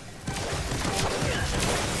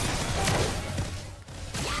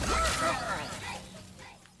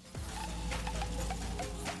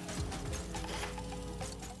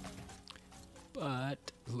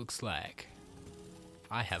 But looks like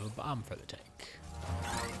I have a bomb for the tank.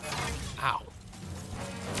 Ow.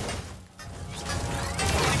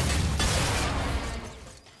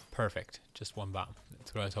 Perfect. Just one bomb.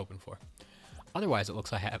 That's what I was hoping for. Otherwise, it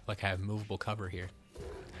looks like I have movable cover here.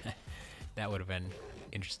 That would have been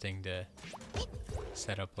interesting to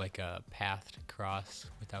set up like a path to cross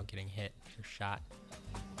without getting hit or shot.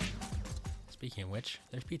 Speaking of which,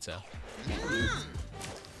 there's pizza.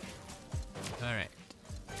 Alright.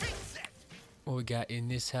 What we got in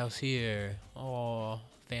this house here? Oh,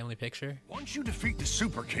 family picture. Once you defeat the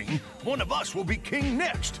Super King, one of us will be king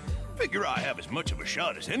next. Figure I have as much of a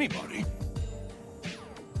shot as anybody.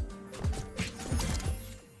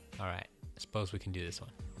 Alright, I suppose we can do this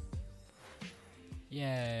one.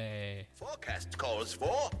 Yay! Forecast calls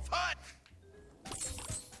for fun.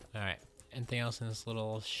 Alright, anything else in this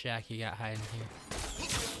little shack you got hiding here?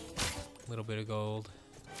 A little bit of gold.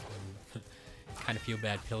 Kind of feel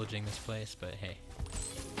bad pillaging this place, but hey.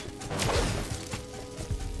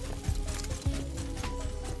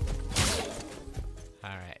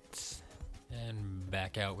 Alright, and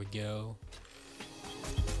back out we go.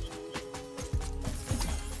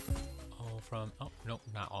 from... Oh, nope,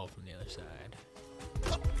 not all from the other side.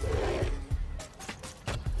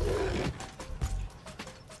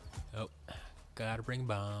 Oh, gotta bring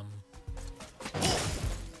bomb.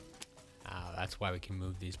 Ah, that's why we can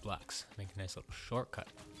move these blocks. Make a nice little shortcut.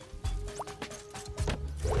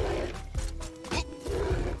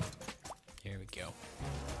 Here we go.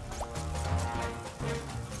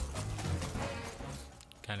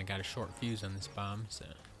 Kinda got a short fuse on this bomb, so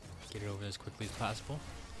get it over as quickly as possible.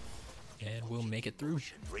 And we'll make it through.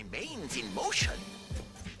 Remains in motion.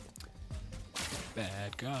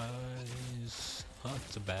 Bad guys.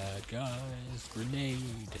 Lots of bad guys. Grenade.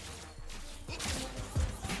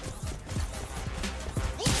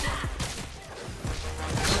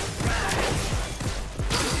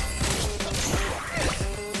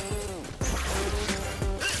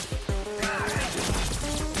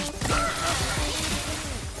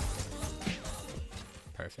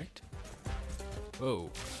 Perfect.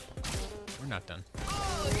 Whoa. We're not done. In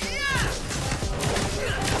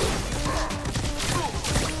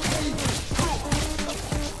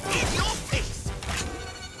your face.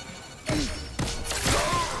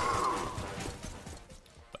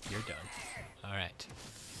 But you're done. Alright.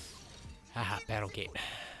 Haha, battle gate.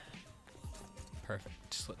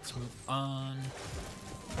 Perfect. Let's move on.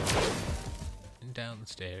 And down the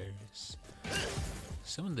stairs.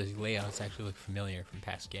 Some of these layouts actually look familiar from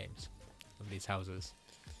past games of these houses.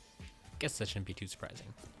 Guess that shouldn't be too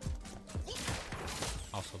surprising.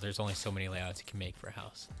 Also, there's only so many layouts you can make for a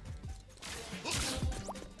house.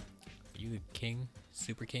 Are you the king?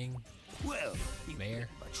 Super king? Well, mayor?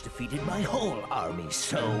 much defeated my whole army,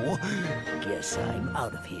 so guess I'm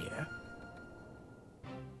out of here.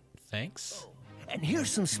 Thanks. And here's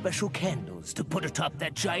some special candles to put atop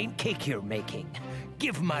that giant cake you're making.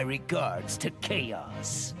 Give my regards to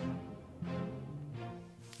Chaos.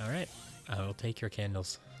 Alright, I will take your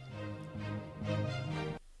candles.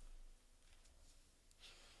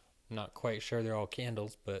 Not quite sure they're all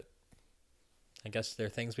candles, but I guess they're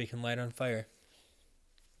things we can light on fire.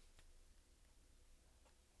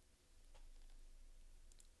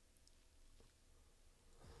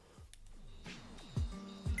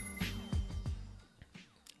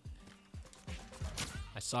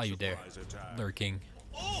 I saw you there, lurking.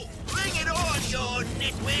 Oh, bring it on, you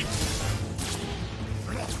nitwit!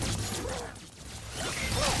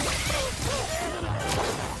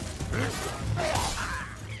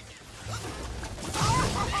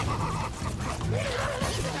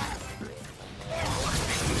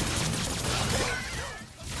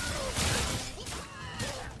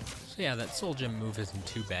 So yeah, that soul gem move isn't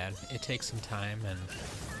too bad. It takes some time and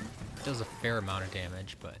does a fair amount of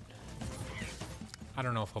damage, but I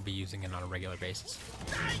don't know if I'll be using it on a regular basis.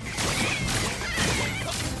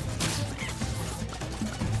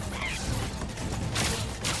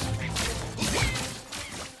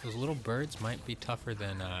 Those little birds might be tougher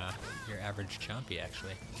than your average chompy,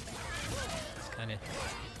 actually. It's kind of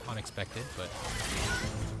unexpected, but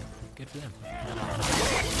good for them.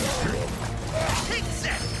 Take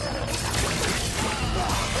that!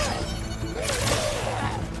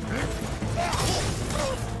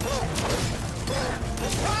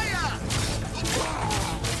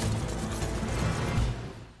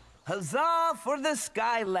 Huzzah for the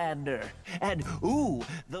Skylander! And ooh,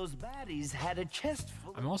 those baddies had a chest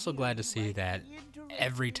full. I'm also glad to see that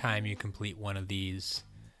every time you complete one of these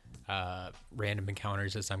random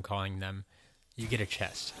encounters, as I'm calling them, you get a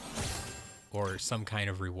chest or some kind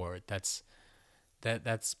of reward. That's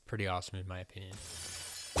pretty awesome in my opinion.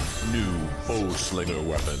 New bow slinger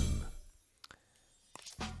weapon.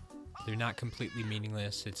 They're not completely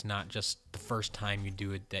meaningless. It's not just the first time you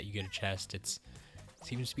do it that you get a chest. It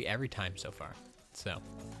seems to be every time so far. So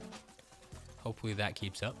hopefully that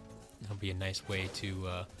keeps up. It'll be a nice way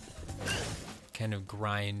to kind of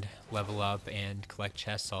grind, level up, and collect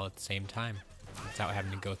chests all at the same time without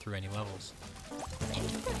having to go through any levels.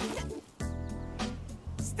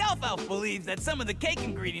 Stealth Elf believes that some of the cake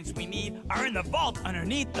ingredients we need are in the vault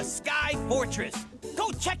underneath the Sky Fortress. Go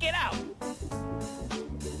check it out!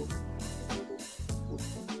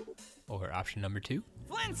 Or option number 2.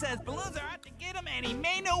 Flynn says balloons are out to get him and he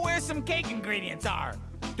may know where some cake ingredients are.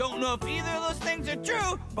 Don't know if either of those things are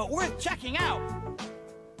true, but worth checking out.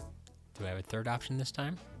 Do I have a third option this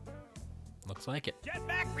time? Looks like it.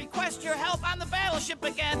 Jetpack requests your help on the battleship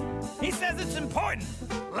again. He says it's important,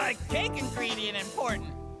 like cake ingredient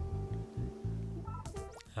important.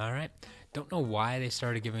 Alright. Don't know why they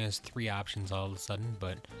started giving us 3 options all of a sudden,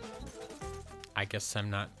 but I guess I'm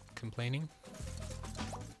not complaining.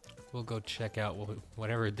 We'll go check out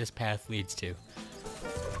whatever this path leads to.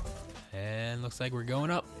 And looks like we're going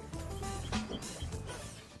up.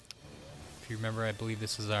 you remember, I believe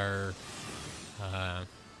this is our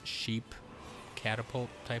sheep catapult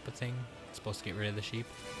type of thing. It's supposed to get rid of the sheep,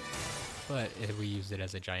 but we used it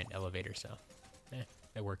as a giant elevator, so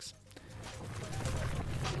it works.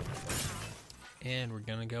 And we're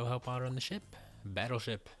gonna go help out on the ship.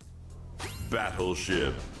 Battleship.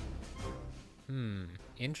 Battleship.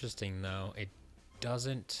 Interesting though, it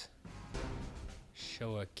doesn't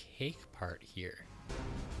show a cake part here.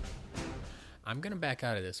 I'm gonna back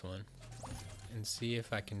out of this one and see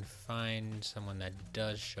if I can find someone that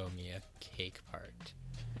does show me a cake part,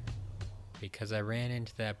 because I ran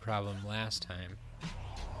into that problem last time.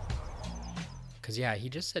 Cause yeah, he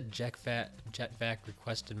just said Jetvac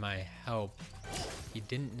requested my help. He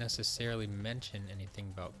didn't necessarily mention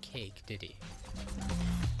anything about cake, did he?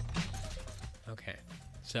 Okay,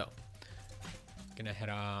 so gonna head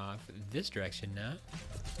off this direction now.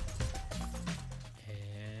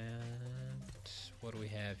 And what do we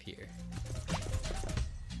have here?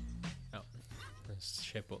 Oh, this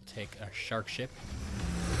ship will take a shark ship.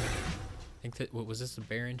 I think that, what was this, the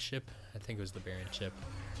Baron ship? I think it was the Baron ship.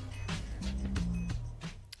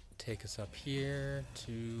 Take us up here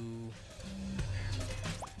to...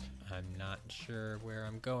 I'm not sure where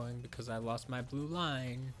I'm going because I lost my blue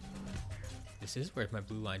line. This is where my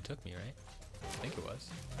blue line took me, right? I think it was.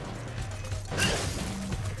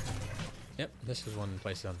 Yep, this is one of the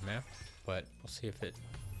places on the map, but we'll see if it...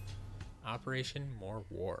 Operation More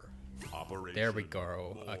War. Operation There we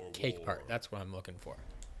go. A cake War. part. That's what I'm looking for.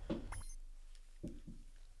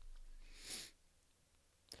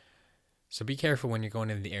 So be careful when you're going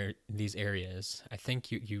into these areas. I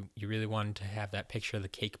think you really wanted to have that picture of the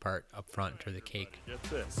cake part up front, or the cake. Get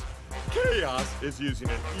this. Chaos is using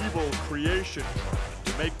an evil creation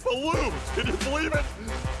to make balloons. Can you believe it?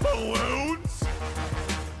 Balloons?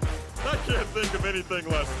 I can't think of anything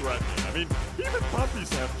less threatening. I mean, even puppies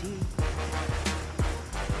have teeth.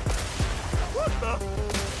 What the?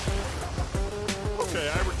 Okay,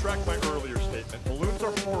 I retract my earlier statement. Balloons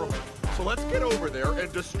are horrible. So let's get over there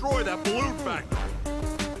and destroy that balloon factory.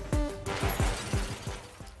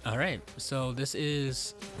 All right, so this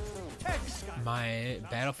is my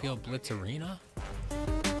Battlefield Blitz Arena.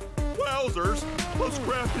 Wowzers! Those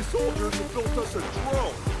crafty soldiers have built us a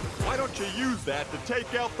drone. Why don't you use that to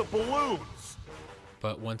take out the balloons?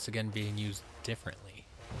 But once again, being used differently.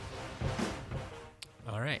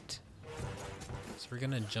 All right. So we're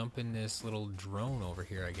gonna jump in this little drone over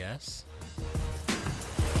here, I guess.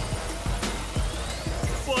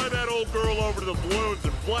 Fly that old girl over to the balloons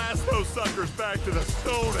and blast those suckers back to the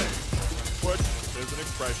Stone Age. Which is an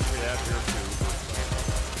expression we have here too.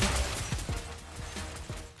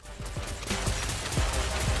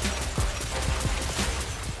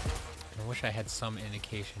 I wish I had some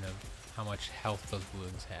indication of how much health those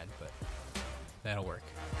balloons had, but that'll work.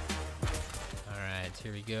 Alright,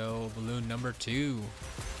 here we go. Balloon number 2.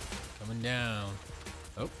 Coming down.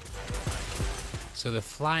 Oh. So the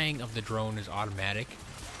flying of the drone is automatic.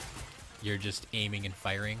 You're just aiming and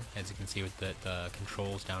firing, as you can see with the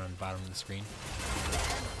controls down on the bottom of the screen.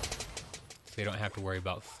 So you don't have to worry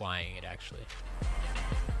about flying it, actually.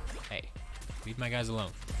 Hey, leave my guys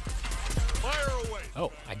alone. Fire away!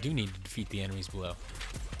 Oh, I do need to defeat the enemies below.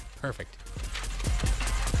 Perfect.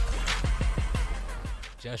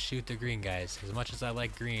 Just shoot the green guys. As much as I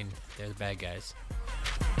like green, they're the bad guys.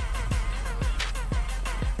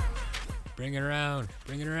 Bring it around,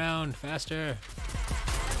 faster.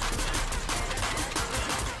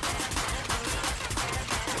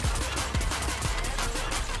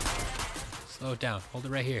 Slow it down, hold it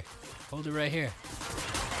right here. Hold it right here.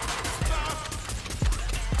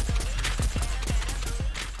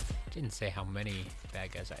 Didn't say how many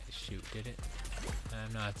bad guys I had to shoot, did it?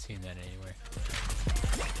 I'm not seeing that anywhere.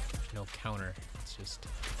 There's no counter, it's just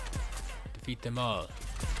defeat them all.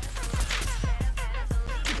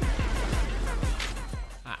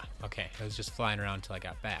 Okay, I was just flying around until I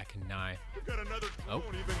got back, and now I... We've got another drone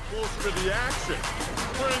even closer to the action.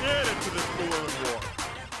 Bring it into this balloon war.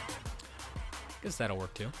 Guess that'll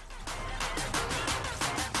work too.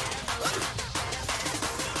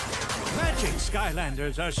 Magic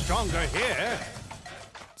Skylanders are stronger here.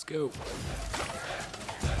 Let's go.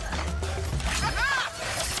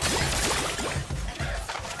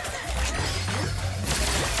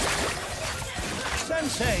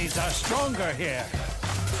 Senseis are stronger here.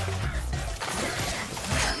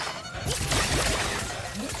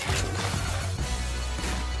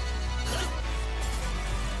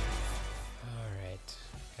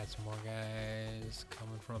 Some more guys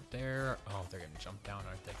coming from up there. Oh, they're gonna jump down,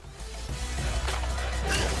 aren't they?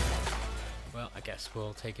 Well, I guess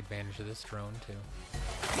we'll take advantage of this drone too.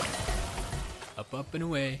 Up, up, and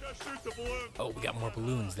away. Oh, we got more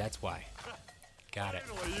balloons. That's why. Got it.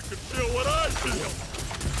 Finally, you can feel what I feel.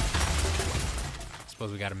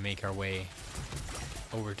 Suppose we got to make our way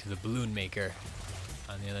over to the balloon maker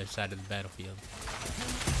on the other side of the battlefield.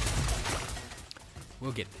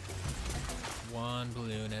 We'll get there. One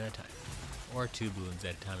balloon at a time. Or two balloons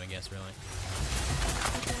at a time, I guess, really.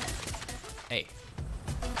 Hey.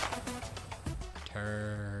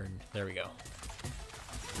 Turn. There we go.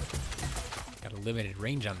 Got a limited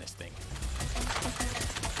range on this thing.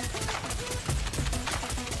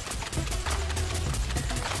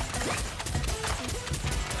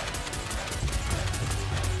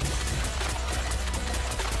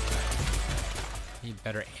 Need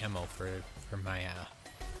better ammo for my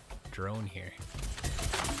drone here.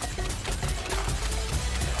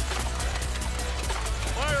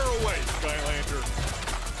 Fire away, Skylander.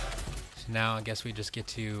 So now I guess we just get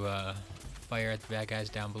to fire at the bad guys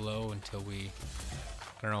down below until we,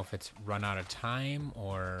 I don't know if it's run out of time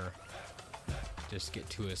or just get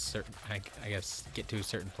to a certain, I guess get to a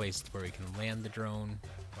certain place where we can land the drone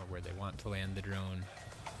or where they want to land the drone.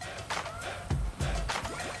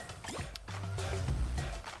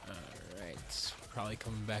 Alright, probably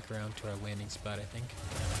coming back around to our landing spot, I think.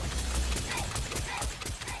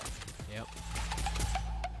 Yep.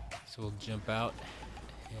 So we'll jump out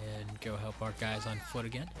and go help our guys on foot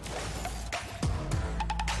again.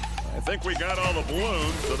 I think we got all the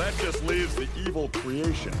balloons, so that just leaves the evil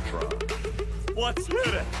creation truck. Let's hit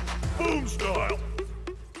it! Boom style!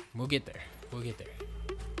 We'll get there. We'll get there.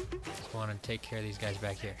 Just want to take care of these guys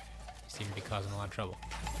back here. They seem to be causing a lot of trouble.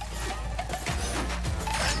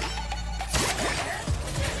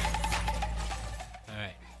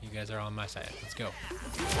 Alright, you guys are on my side. Let's go.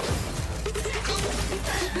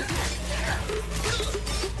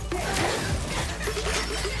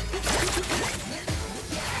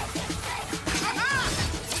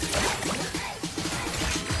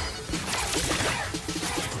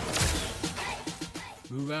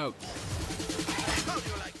 Move out.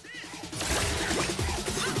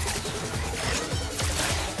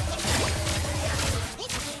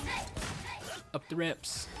 Up the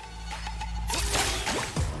ramps.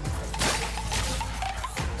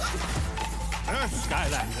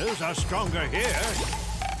 Skylanders are stronger here.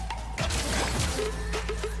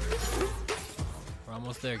 We're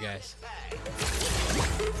almost there, guys.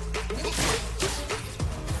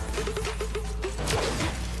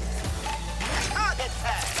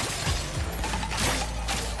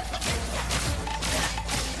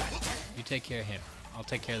 You take care of him. I'll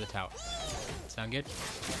take care of the tower. Sound good?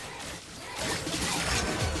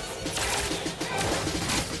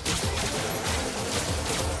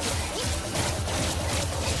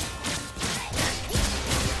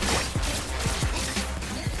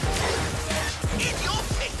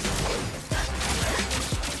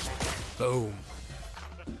 Boom.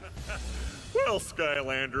 Well,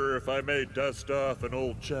 Skylander, if I may dust off an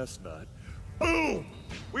old chestnut. Boom!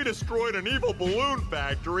 We destroyed an evil balloon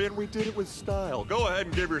factory and we did it with style. Go ahead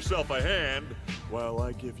and give yourself a hand while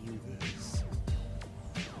I give you this.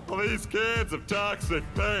 Well, these cans of toxic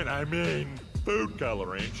paint, I mean food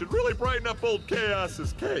coloring, should really brighten up old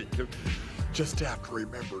Chaos's cake. Just have to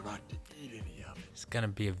remember not to eat any of it. It's gonna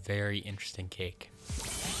be a very interesting cake.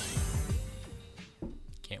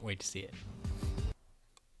 Can't wait to see it.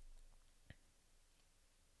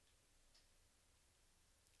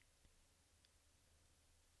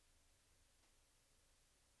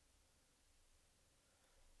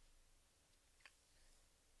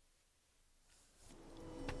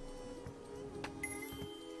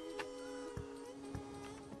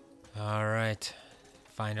 All right,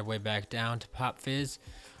 find our way back down to Pop Fizz.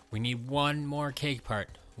 We need one more cake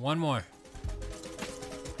part. One more.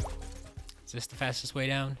 Is this the fastest way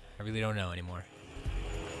down? I really don't know anymore.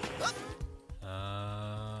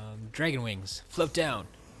 Dragon wings, float down.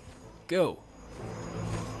 Go.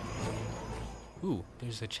 Ooh,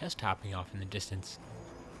 there's a chest hopping off in the distance.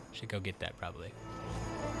 Should go get that probably.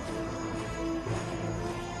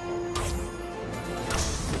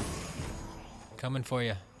 Coming for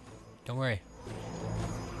you. Don't worry.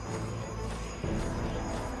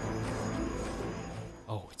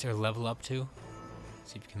 Oh, is there a level up too?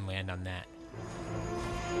 See if you can land on that.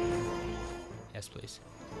 Yes, please.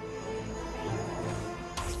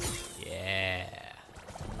 Yeah.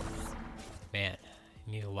 Man,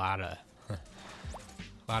 you need a lot of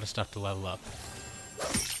stuff to level up.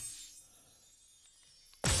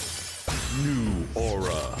 New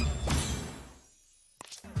aura.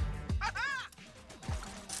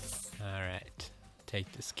 Alright.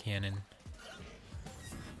 Take this cannon.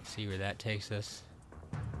 See where that takes us.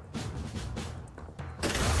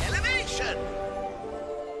 Elevation!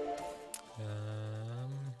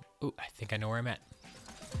 Oh, I think I know where I'm at.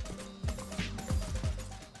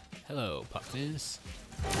 Hello, Puffs.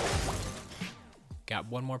 Got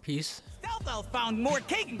one more piece. Stealth Elf found more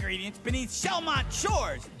cake ingredients beneath Shellmont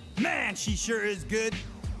shores. Man, she sure is good.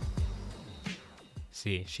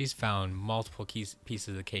 See, she's found multiple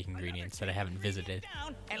pieces of cake ingredients that I haven't visited.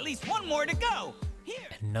 At least one more to go. Here.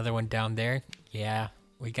 Another one down there. Yeah,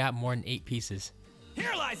 we got more than 8 pieces.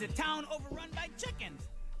 Here lies a town overrun by chickens.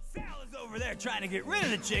 Sal is over there trying to get rid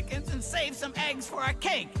of the chickens and save some eggs for our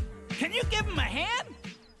cake. Can you give him a hand?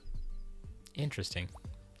 Interesting.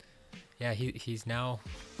 Yeah, he's now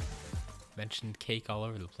mentioned cake all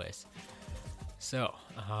over the place. So,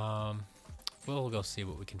 we'll go see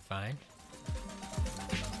what we can find.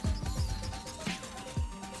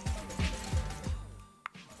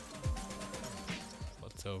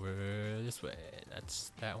 What's over this way?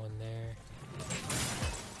 That's that one there.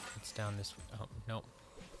 It's down this way. Oh, nope.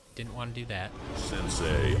 Didn't want to do that.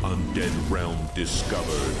 Sensei, Undead Realm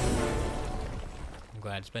discovered. I'm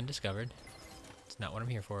glad it's been discovered. It's not what I'm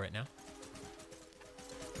here for right now.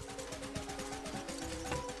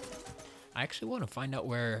 I actually want to find out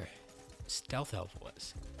where Stealth Elf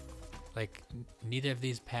was. Like, neither of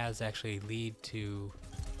these paths actually lead to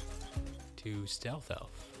Stealth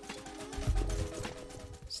Elf.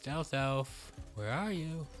 Stealth Elf, where are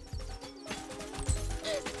you?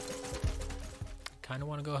 Kind of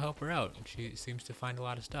want to go help her out. She seems to find a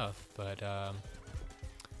lot of stuff, but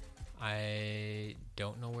I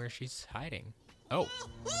don't know where she's hiding. Oh.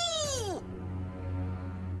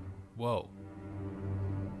 Whoa.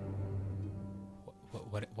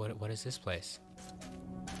 What is this place?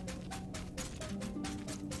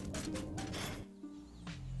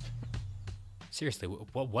 Seriously,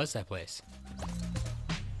 what was that place?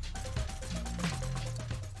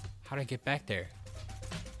 How did I get back there?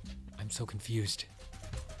 I'm so confused.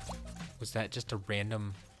 Was that just a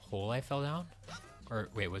random hole I fell down? Or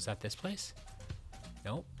wait, was that this place?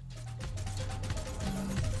 Nope.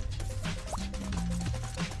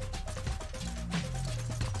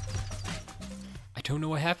 I don't know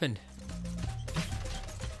what happened.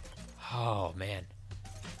 Oh man.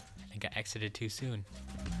 I think I exited too soon.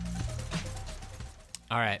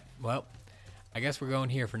 Alright, well, I guess we're going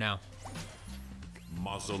here for now.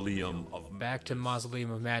 Mausoleum of Back to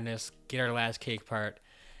Mausoleum of Madness, get our last cake part.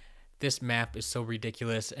 This map is so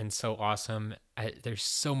ridiculous and so awesome. There's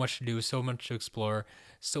so much to do, so much to explore,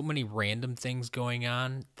 so many random things going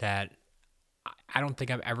on that I don't think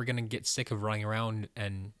I'm ever going to get sick of running around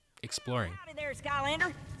and exploring. Howdy there,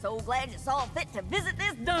 Skylander. So glad you saw fit to visit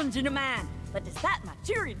this dungeon of mine. But despite my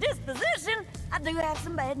cheery disposition, I do have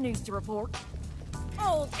some bad news to report.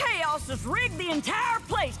 Old Chaos has rigged the entire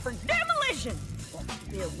place for demolition. Wants to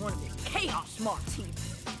build one of his Chaos Smarts here.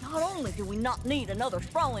 Not only do we not need another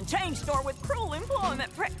sprawling chain store with cruel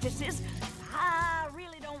employment practices, I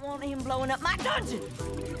really don't want him blowing up my dungeon.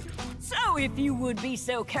 So if you would be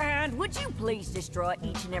so kind, would you please destroy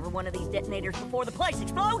each and every one of these detonators before the place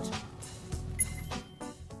explodes?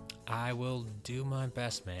 I will do my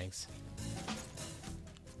best, Mags.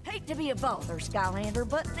 Hate to be a bother, Skylander,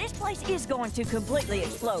 but this place is going to completely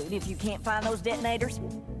explode if you can't find those detonators.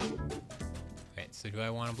 Wait, so do I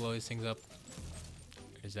want to blow these things up?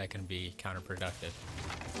 Or is that going to be counterproductive?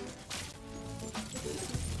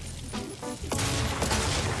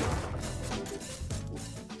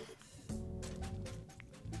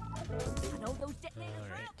 I know those detonators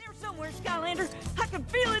are out there somewhere, Skylander. I can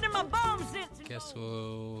feel it in my bones. Guess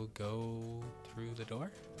we'll go through the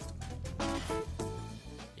door?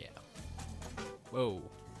 Yeah. Whoa.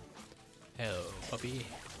 Hello, puppy.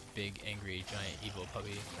 Big, angry, giant, evil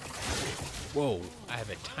puppy. Whoa, I have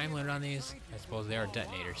a time limit on these. I suppose they are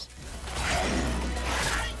detonators.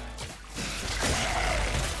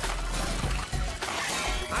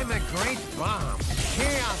 I'm a great bomb.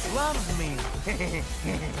 Chaos loves me.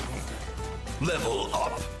 Level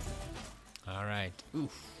up. Alright.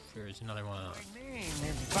 Oof, there's another one. My name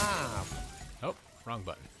is Bob. Oh, wrong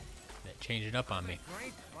button. That changed it up on me.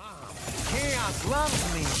 Great bomb. Chaos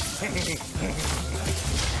loves me.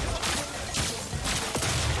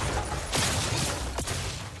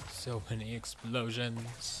 So many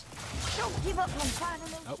explosions. Don't give up on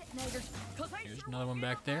finding those detonators. Here's another one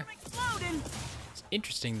back there. Exploding. It's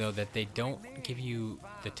interesting though that they don't give you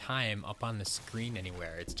the time up on the screen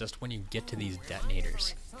anywhere. It's just when you get to these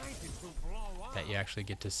detonators that you actually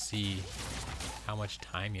get to see how much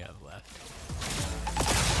time you have left.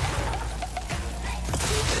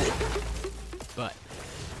 But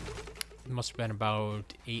it must have been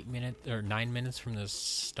about 8 minutes or 9 minutes from the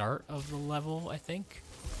start of the level, I think.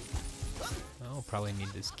 Oh, probably need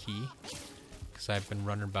this key. because I've been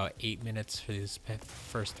running about 8 minutes for these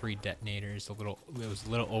first 3 detonators. It was a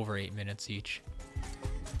little over 8 minutes each.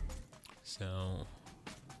 So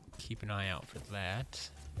keep an eye out for that.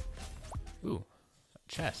 Ooh, a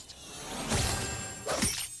chest.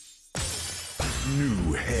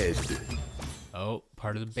 New head. Oh,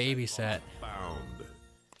 part of the baby set. Found.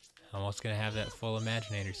 Almost gonna have that full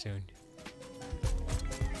Imaginator soon.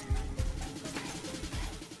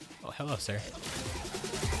 Oh, hello, sir.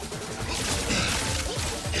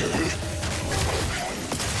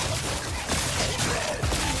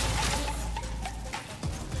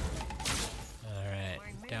 Alright,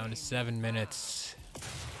 down to 7 minutes.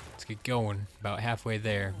 Let's get going. About halfway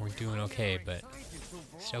there. We're doing okay, but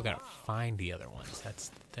still gotta find the other ones. That's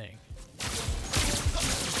the thing.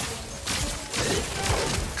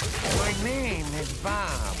 My name is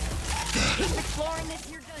Bob. Keep exploring this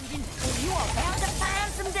here dungeon, and you are bound to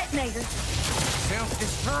find some detonators.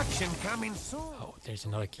 Self-destruction coming soon. Oh, there's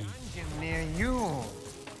another key. Dungeon near you.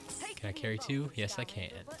 Can I carry 2? Yes, I can.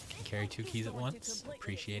 Can carry 2 keys at once.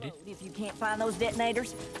 Appreciate it. If you can't find those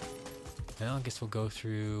detonators. Well, I guess we'll go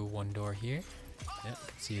through one door here. Yep,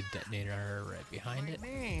 can see a detonator right behind it. My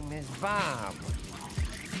name is Bob.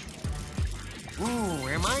 Ooh,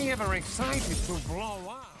 am I ever excited to blow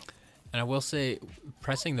up? And I will say,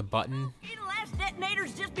 pressing the button, The last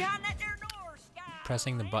detonator's just behind that there door, Sky.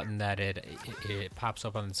 pressing the button that it pops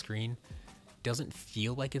up on the screen, doesn't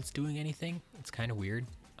feel like it's doing anything. It's kind of weird.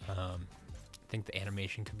 I think the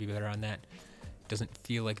animation could be better on that. Doesn't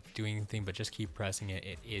feel like it's doing anything, but just keep pressing it.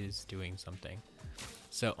 It is doing something.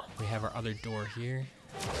 So we have our other door here.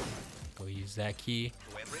 Go use that key,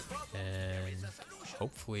 and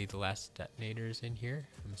hopefully the last detonator's in here.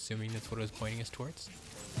 I'm assuming that's what it was pointing us towards.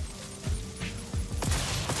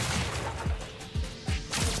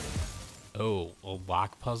 Oh, a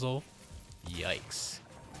lock puzzle? Yikes.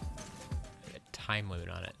 A time limit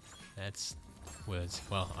on it. That's was,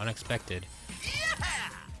 well, unexpected.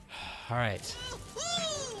 Alright.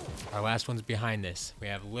 Our last one's behind this. We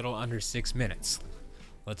have a little under 6 minutes.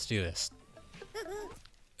 Let's do this.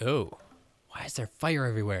 Oh, why is there fire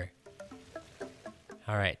everywhere?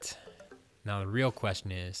 Alright. Now the real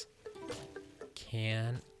question is,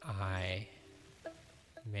 can I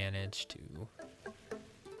manage to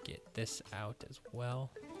get this out as well?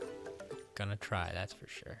 Gonna try, that's for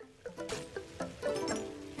sure.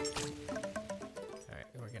 Alright,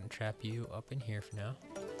 we're gonna trap you up in here for now.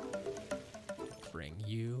 Bring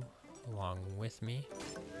you along with me.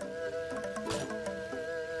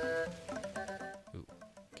 Ooh,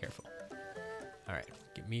 careful. Alright,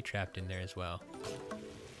 get me trapped in there as well.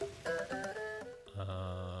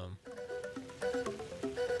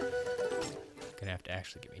 Gonna have to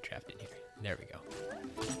actually get me trapped in here. There we go.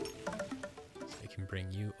 So I can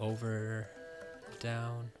bring you over,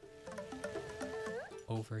 down,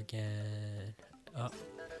 over again, up,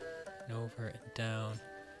 and over and down,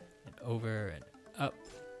 and over and up,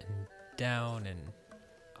 and down, and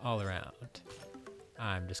all around.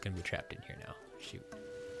 I'm just gonna be trapped in here now. Shoot.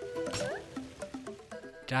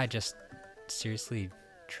 Did I just seriously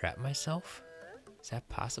trap myself? Is that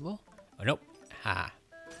possible? Oh, nope. Ha.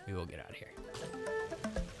 We will get out of here.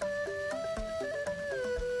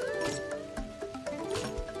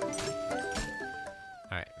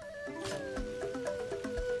 Alright.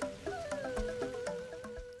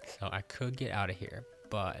 So I could get out of here,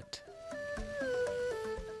 but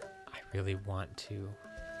I really want to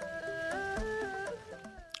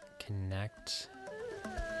connect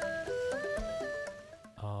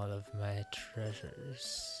all of my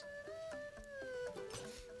treasures.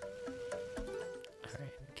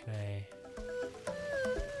 Alright, can I...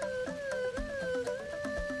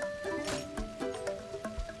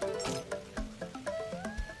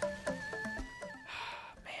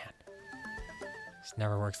 Man. This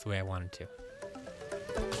never works the way I want it to.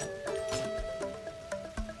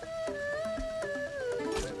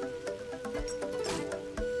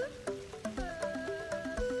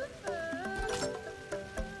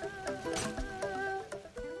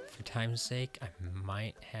 For time's sake, I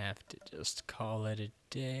might have to just call it a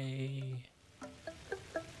day.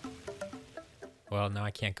 Well, now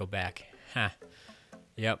I can't go back. Ha.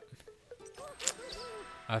 Yep.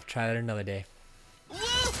 I'll have to try that another day.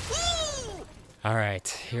 Alright,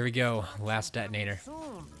 here we go. Last detonator.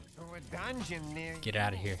 Get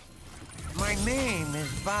out of here. My name is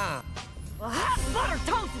Bob. Well, hot butter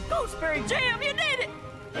toast and gooseberry jam, you did it!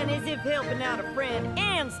 And as if helping out a friend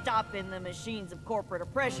and stopping the machines of corporate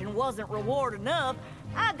oppression wasn't reward enough,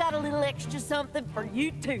 I got a little extra something for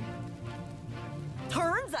you too.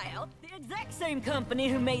 Turns out, the exact same company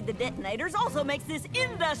who made the detonators also makes this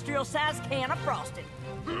industrial-sized can of frosting.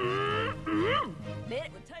 Bet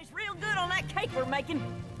it would taste real good on that cake we're making.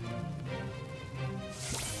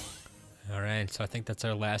 All right, so I think that's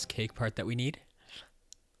our last cake part that we need.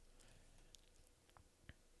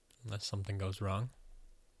 Unless something goes wrong.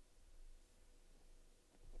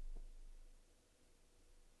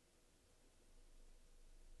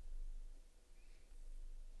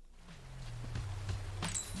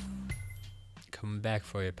 Coming back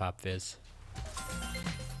for you, Pop Fizz.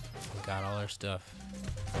 We got all our stuff.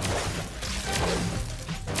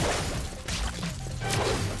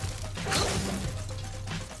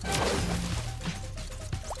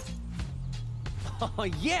 Oh,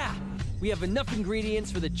 yeah! We have enough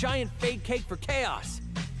ingredients for the giant fade cake for Chaos.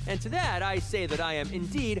 And to that, I say that I am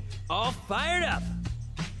indeed all fired up.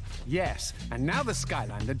 Yes, and now the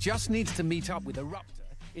Skylander just needs to meet up with Eruptor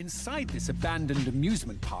inside this abandoned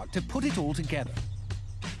amusement park to put it all together.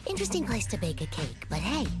 Interesting place to bake a cake, but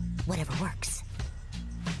hey, whatever works.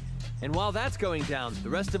 And while that's going down, the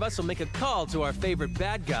rest of us will make a call to our favorite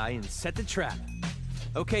bad guy and set the trap.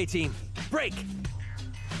 Okay, team, break!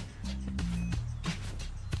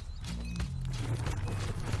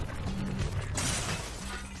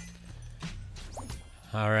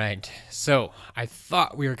 All right, so I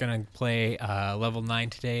thought we were gonna play level 9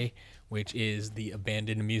 today, which is the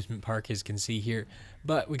abandoned amusement park, as you can see here,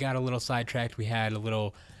 but we got a little sidetracked. We had a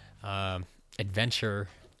little adventure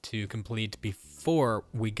to complete before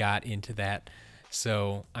we got into that,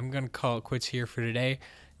 so I'm gonna call it quits here for today.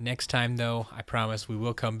 Next time, though, I promise we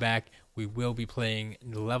will come back. We will be playing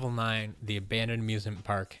level 9, the abandoned amusement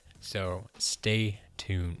park, so stay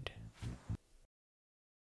tuned.